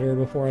to get better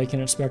before I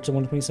can expect a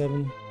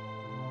 127.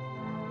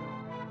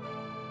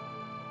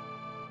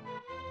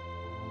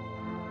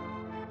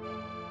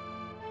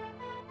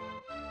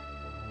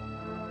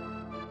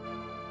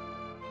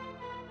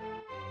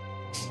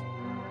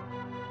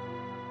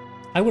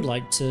 I would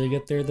like to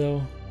get there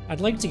though.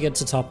 I'd like to get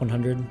to top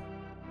 100.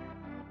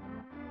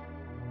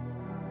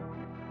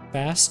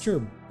 Faster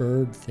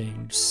bird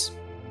things.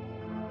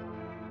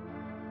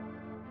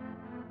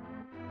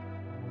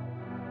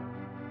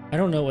 I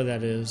don't know what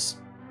that is.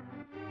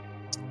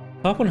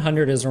 Top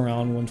 100 is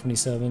around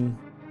 127.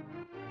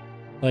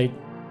 Like,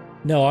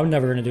 no, I'm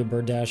never gonna do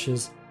bird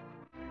dashes.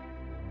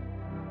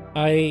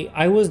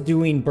 I was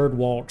doing bird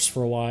walks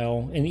for a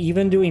while, and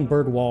even doing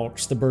bird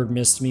walks, the bird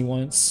missed me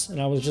once,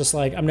 and I was just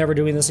like, I'm never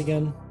doing this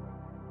again.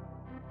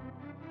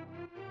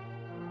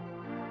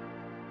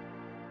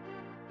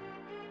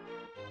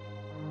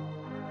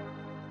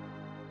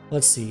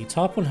 Let's see,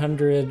 top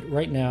 100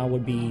 right now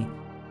would be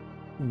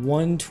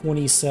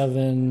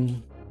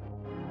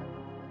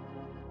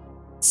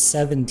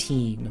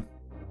 127.17.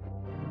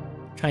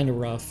 Kind of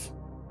rough.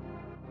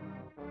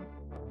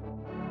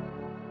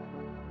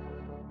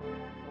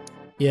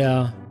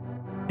 Yeah,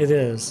 it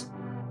is.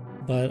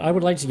 But I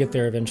would like to get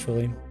there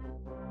eventually.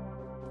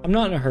 I'm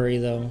not in a hurry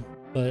though,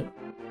 but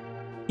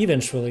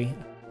eventually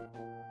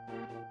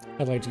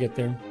I'd like to get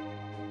there.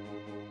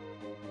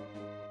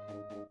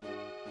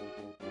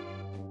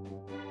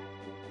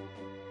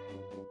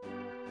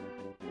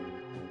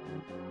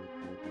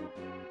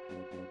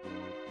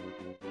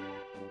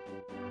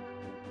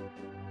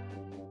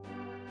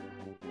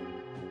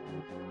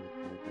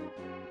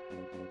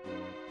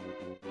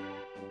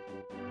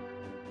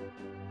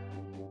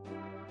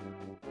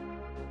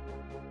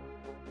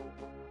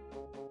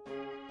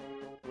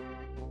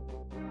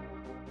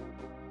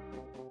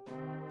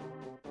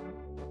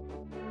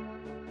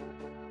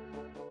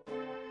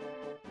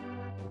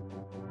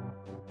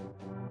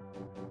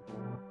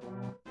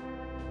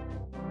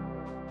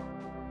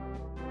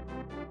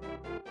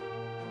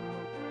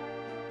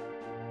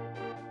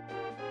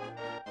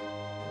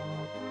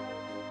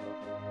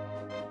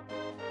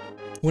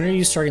 When are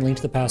you starting Link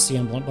to the Past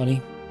again, Blunt Bunny?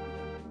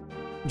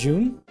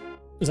 June?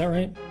 Is that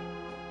right?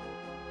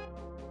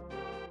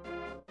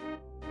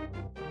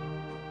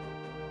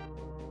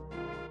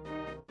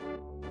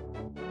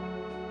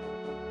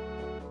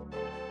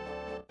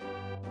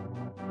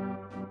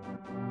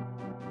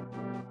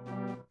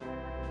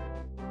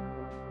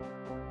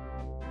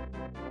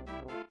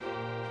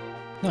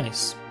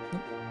 Nice.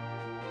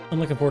 I'm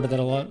looking forward to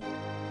that a lot.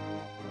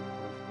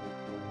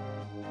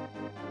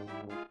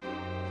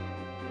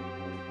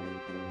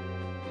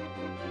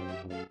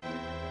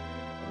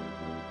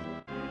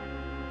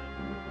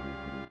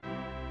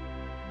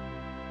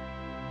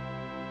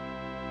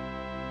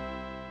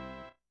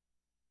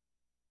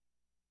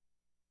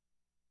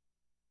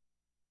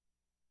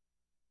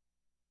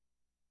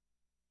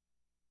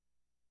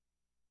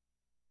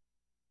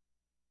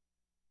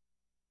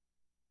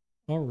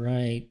 All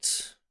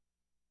right.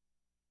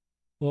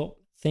 Well,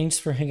 thanks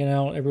for hanging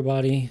out,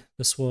 everybody.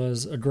 This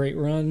was a great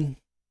run.